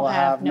kingdom will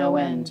have no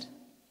end.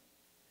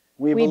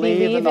 We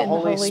believe in the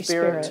Holy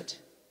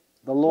Spirit,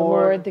 the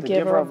Lord, the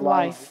giver of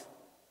life,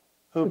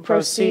 who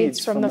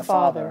proceeds from the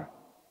Father,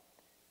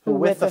 who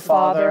with the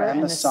Father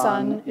and the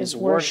Son is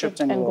worshipped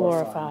and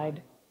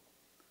glorified,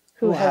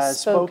 who has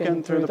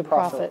spoken through the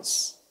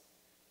prophets.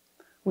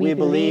 We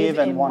believe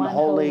in one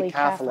holy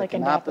Catholic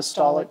and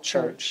Apostolic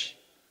Church.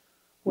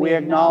 We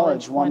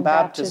acknowledge one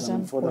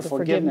baptism for the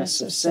forgiveness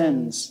of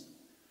sins.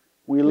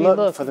 We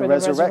look for the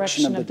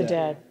resurrection of the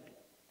dead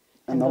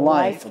and the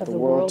life of the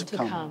world to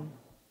come.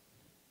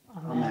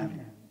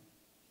 Amen.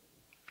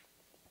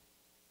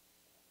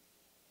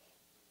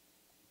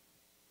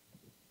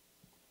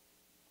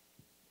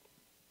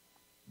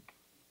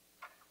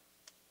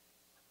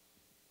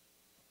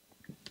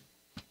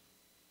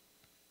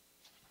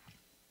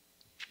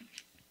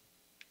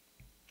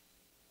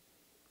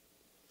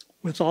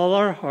 With all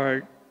our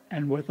heart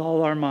and with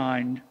all our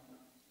mind,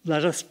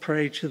 let us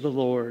pray to the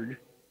Lord.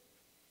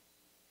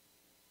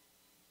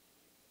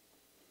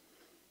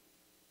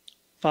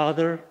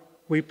 Father,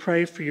 we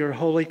pray for your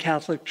holy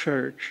Catholic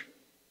Church,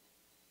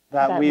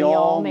 that we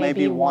all may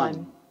be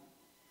one.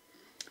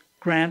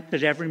 Grant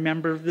that every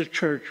member of the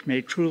Church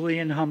may truly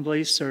and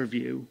humbly serve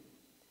you,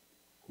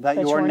 that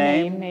your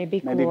name may be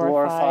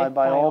glorified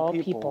by all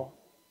people.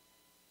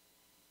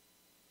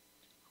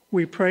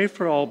 We pray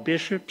for all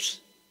bishops,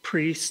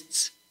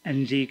 priests,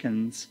 and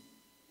deacons,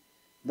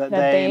 that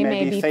they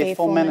may be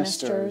faithful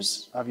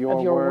ministers of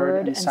your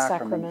word and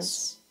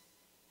sacraments,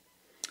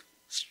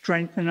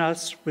 Strengthen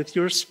us with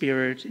your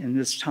Spirit in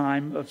this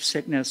time of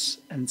sickness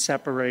and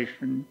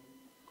separation,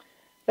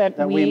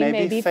 that we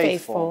may be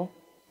faithful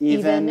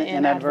even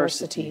in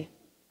adversity.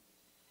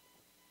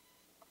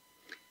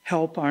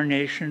 Help our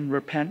nation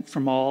repent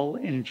from all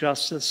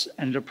injustice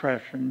and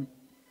oppression,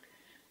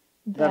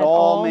 that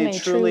all may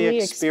truly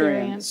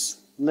experience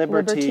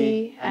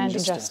liberty and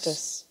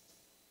justice.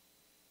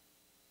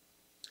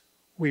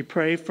 We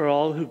pray for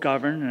all who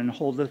govern and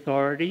hold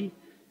authority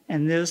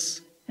in this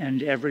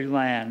and every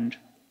land,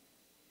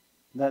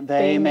 that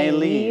they may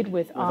lead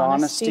with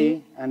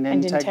honesty and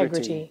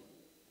integrity.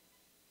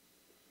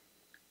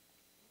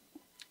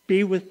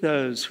 Be with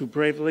those who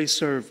bravely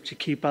serve to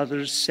keep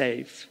others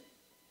safe,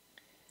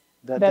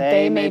 that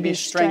they may be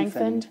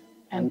strengthened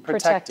and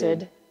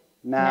protected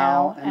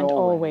now and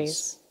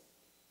always.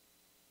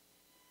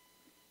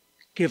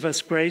 Give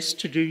us grace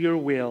to do your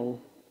will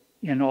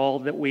in all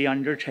that we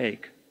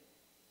undertake,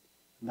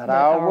 that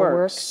our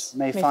works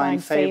may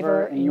find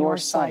favor in your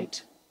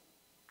sight.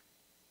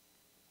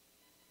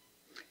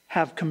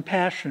 Have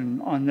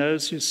compassion on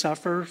those who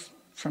suffer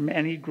from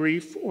any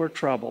grief or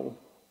trouble,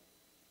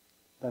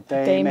 that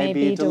they may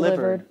be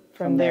delivered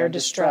from their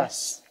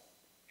distress.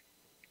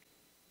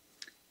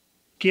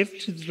 Give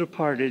to the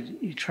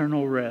departed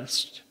eternal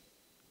rest.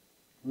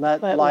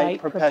 Let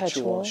light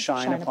perpetual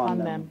shine upon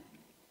them.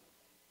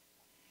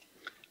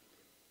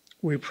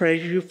 We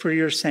praise you for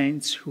your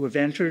saints who have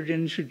entered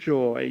into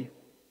joy.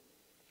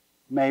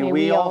 May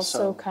we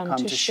also come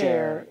to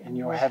share in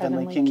your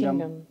heavenly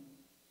kingdom.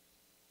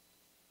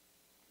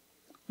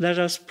 Let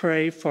us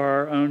pray for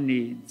our own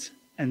needs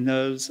and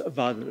those of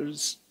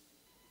others.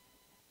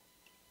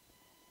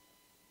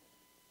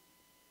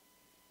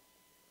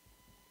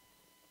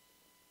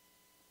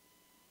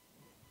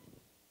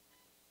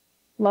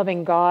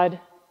 Loving God,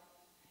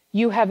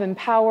 you have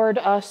empowered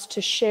us to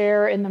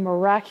share in the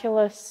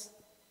miraculous,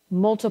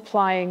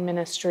 multiplying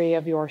ministry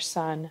of your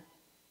Son.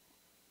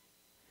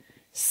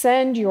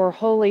 Send your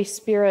Holy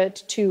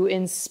Spirit to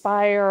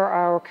inspire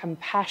our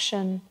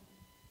compassion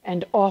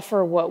and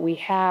offer what we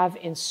have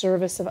in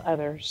service of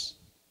others,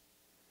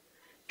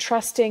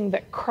 trusting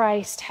that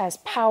Christ has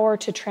power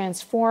to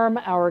transform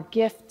our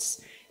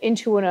gifts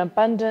into an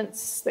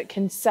abundance that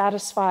can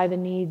satisfy the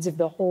needs of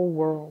the whole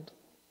world.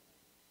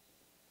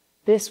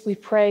 This we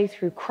pray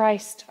through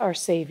Christ our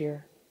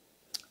Savior.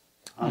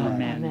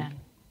 Amen. Amen.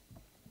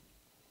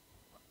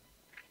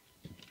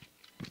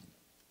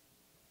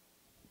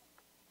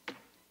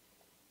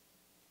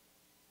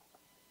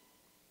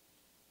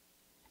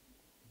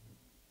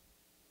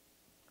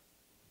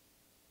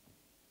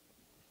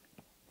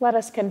 Let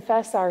us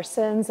confess our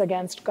sins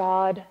against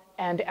God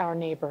and our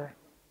neighbor.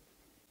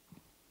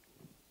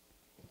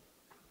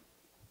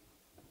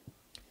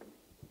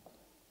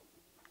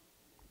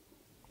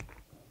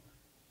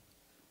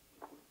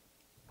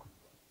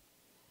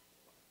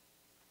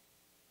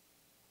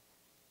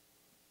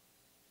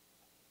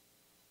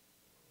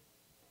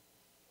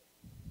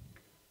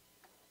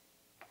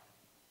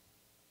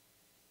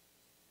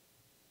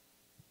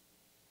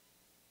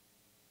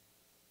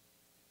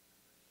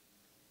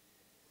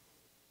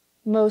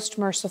 Most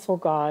merciful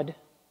God,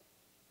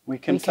 we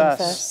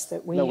confess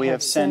that we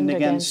have sinned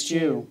against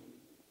you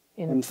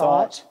in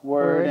thought,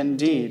 word, and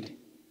deed,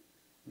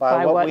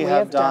 by what we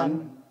have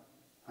done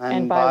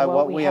and by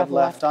what we have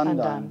left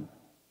undone.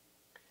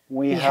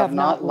 We have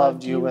not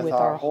loved you with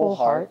our whole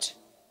heart.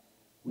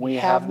 We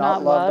have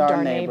not loved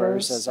our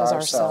neighbors as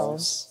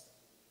ourselves.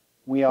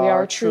 We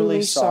are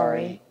truly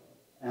sorry,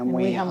 and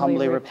we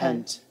humbly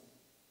repent.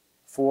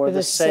 For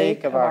the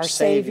sake of our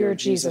Savior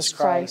Jesus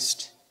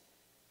Christ,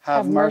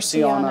 have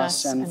mercy on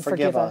us and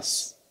forgive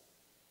us,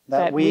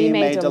 that we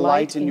may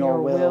delight in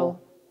your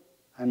will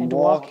and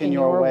walk in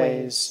your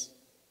ways,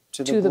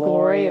 to the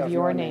glory of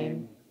your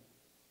name.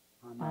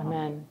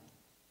 Amen.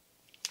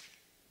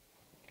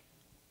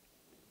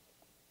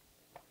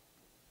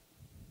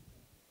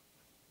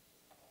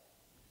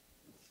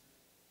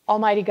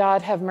 Almighty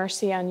God, have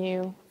mercy on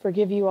you,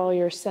 forgive you all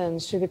your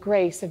sins through the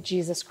grace of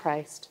Jesus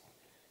Christ,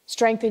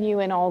 strengthen you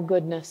in all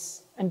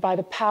goodness, and by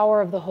the power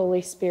of the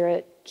Holy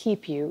Spirit,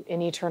 keep you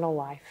in eternal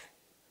life.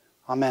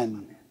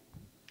 Amen.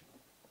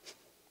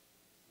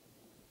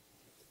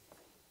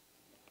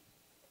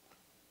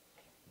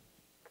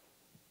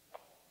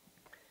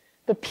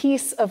 The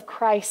peace of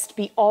Christ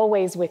be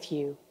always with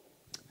you.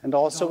 And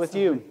also with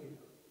you.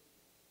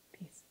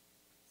 Peace.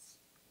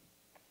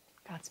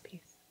 God's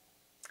peace.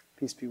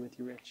 Peace be with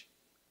you, Rich.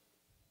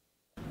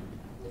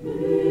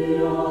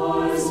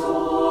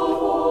 Lord.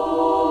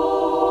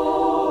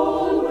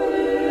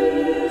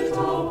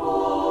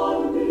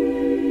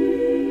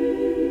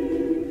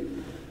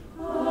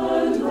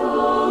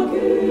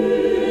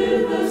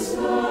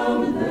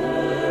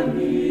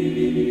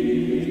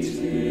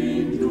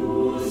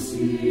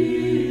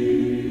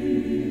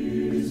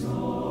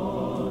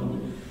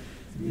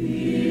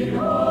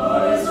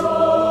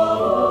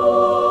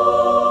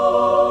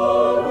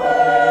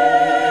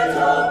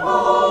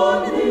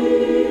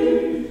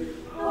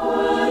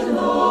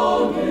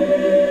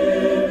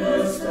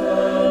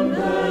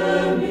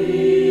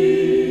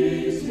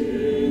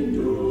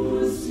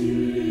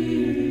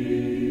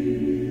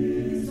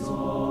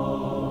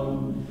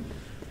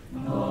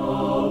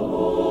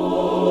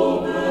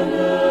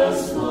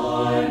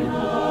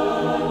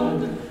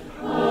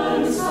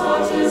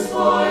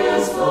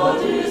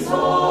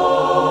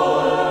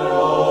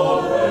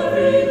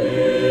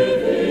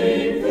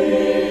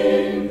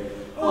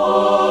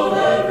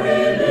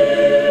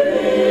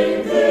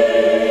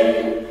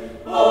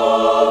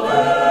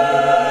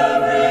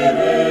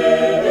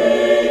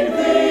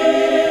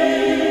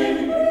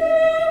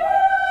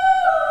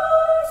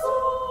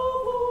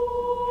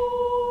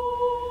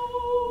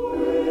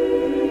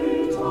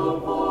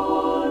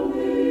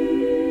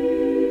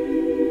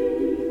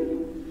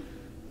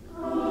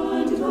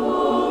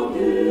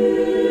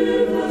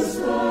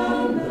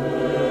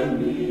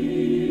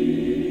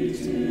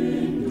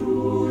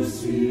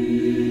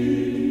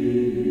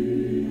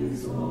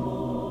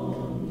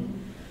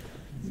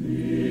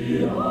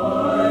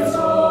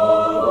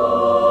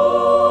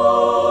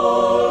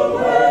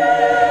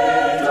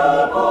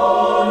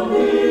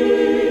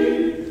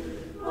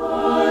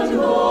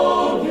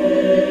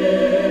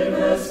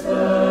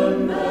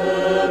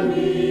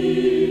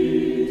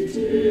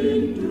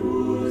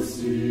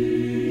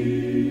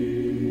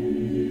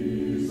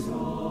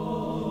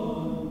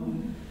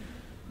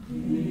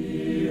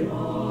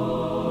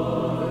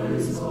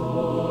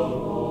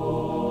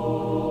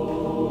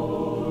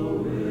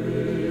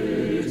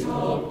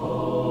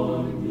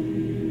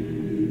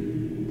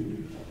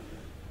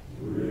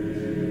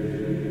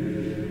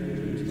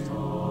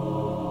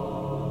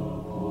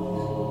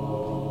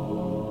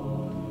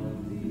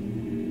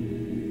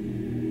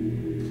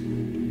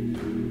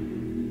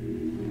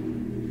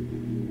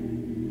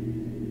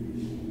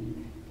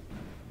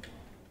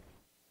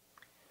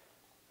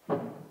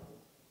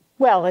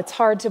 Well, it's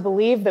hard to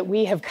believe that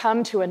we have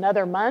come to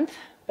another month,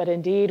 but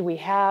indeed we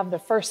have the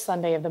first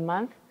Sunday of the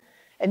month.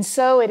 And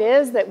so it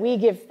is that we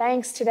give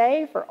thanks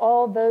today for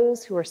all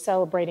those who are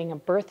celebrating a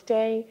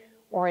birthday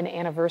or an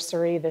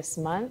anniversary this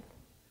month.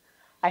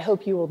 I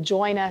hope you will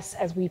join us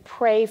as we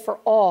pray for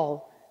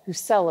all who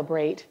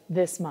celebrate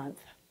this month.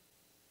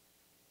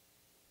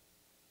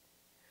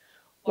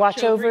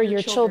 Watch over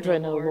your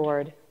children, O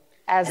Lord,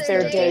 as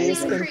their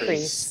days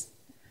increase.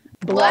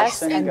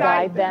 Bless and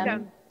guide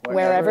them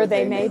wherever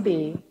they may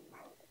be.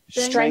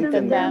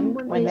 Strengthen them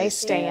when they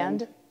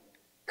stand.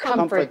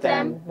 Comfort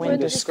them when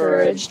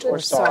discouraged or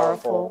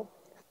sorrowful.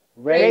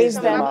 Raise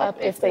them up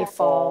if they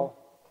fall.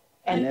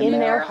 And in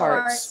their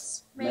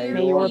hearts,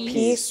 may your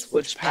peace,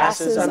 which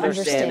passes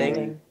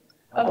understanding,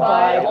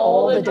 abide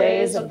all the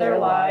days of their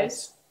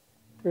lives.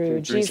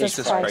 Through Jesus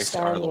Christ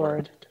our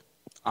Lord.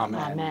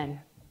 Amen.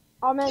 Amen.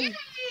 Amen.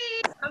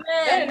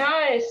 Very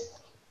nice.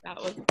 That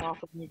was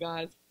awesome, you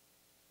guys.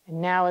 And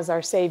now, as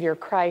our Savior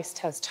Christ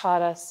has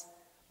taught us,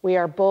 we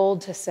are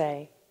bold to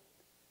say,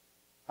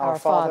 Our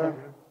Father,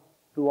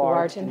 who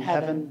art in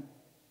heaven,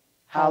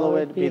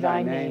 hallowed be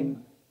thy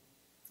name.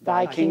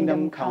 Thy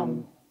kingdom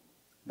come,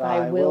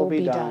 thy will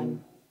be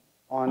done,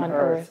 on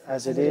earth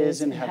as it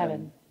is in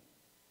heaven.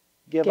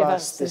 Give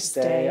us this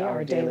day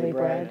our daily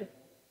bread,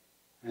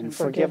 and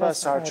forgive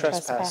us our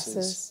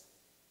trespasses,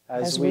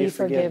 as we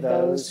forgive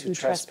those who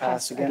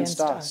trespass against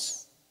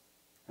us.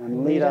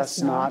 And lead us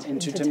not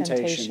into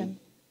temptation,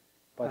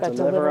 but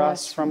deliver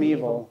us from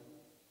evil.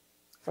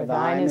 For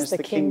thine is the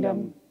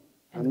kingdom,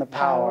 and the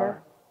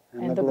power,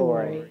 and the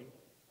glory,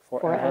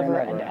 forever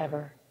and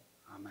ever.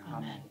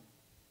 Amen.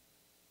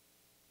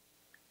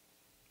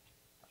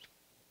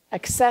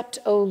 Accept,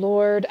 O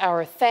Lord,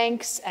 our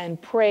thanks and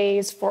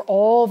praise for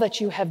all that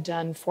you have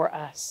done for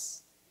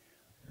us.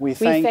 We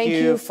thank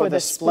you for the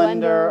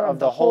splendor of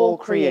the whole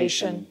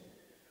creation,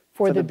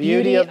 for the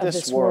beauty of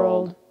this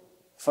world,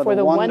 for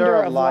the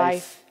wonder of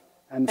life,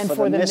 and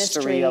for the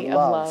mystery of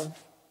love.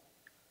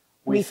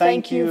 We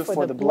thank you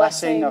for the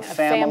blessing of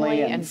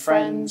family and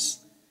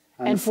friends,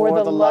 and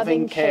for the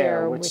loving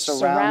care which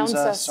surrounds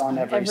us on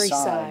every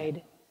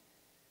side.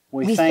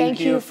 We thank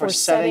you for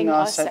setting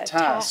us at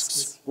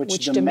tasks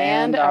which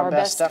demand our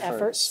best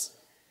efforts,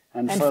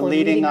 and for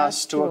leading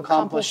us to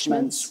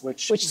accomplishments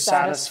which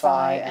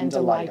satisfy and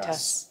delight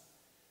us.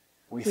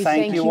 We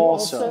thank you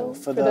also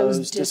for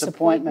those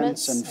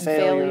disappointments and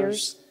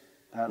failures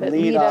that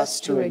lead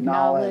us to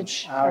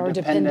acknowledge our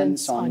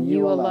dependence on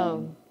you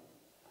alone.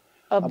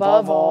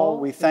 Above all,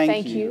 we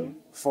thank you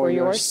for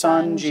your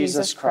Son,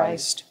 Jesus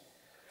Christ,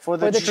 for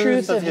the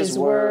truth of his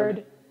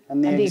word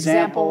and the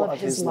example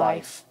of his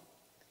life,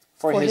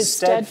 for his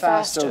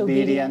steadfast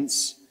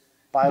obedience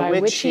by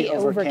which he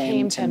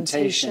overcame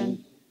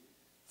temptation,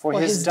 for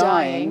his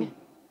dying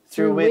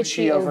through which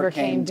he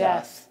overcame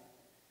death,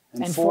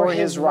 and for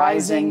his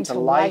rising to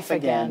life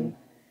again,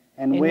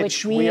 in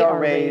which we are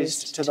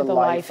raised to the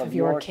life of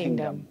your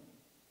kingdom.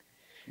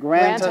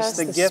 Grant us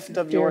the gift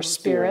of your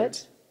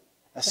Spirit,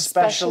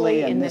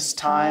 especially in this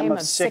time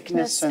of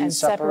sickness and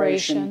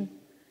separation,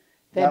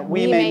 that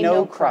we may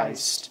know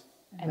Christ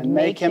and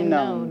make him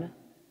known,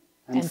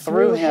 and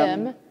through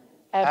him,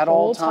 at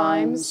all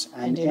times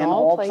and in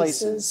all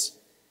places,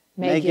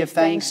 may give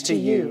thanks to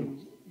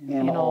you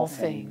in all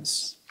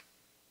things.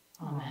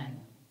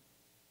 Amen.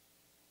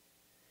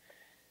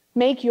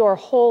 Make your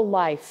whole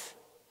life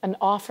an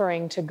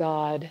offering to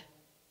God,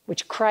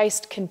 which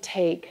Christ can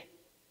take,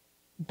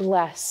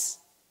 bless,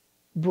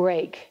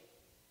 break,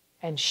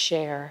 and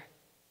share.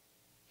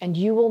 And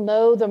you will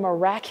know the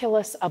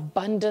miraculous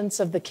abundance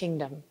of the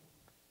kingdom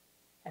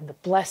and the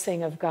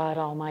blessing of God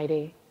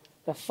Almighty,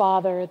 the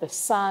Father, the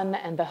Son,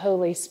 and the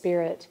Holy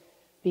Spirit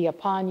be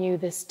upon you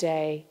this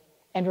day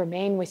and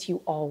remain with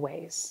you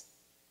always.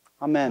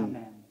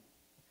 Amen.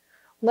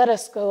 Let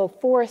us go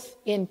forth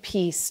in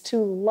peace to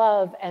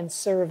love and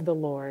serve the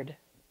Lord.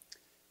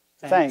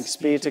 Thanks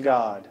be to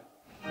God.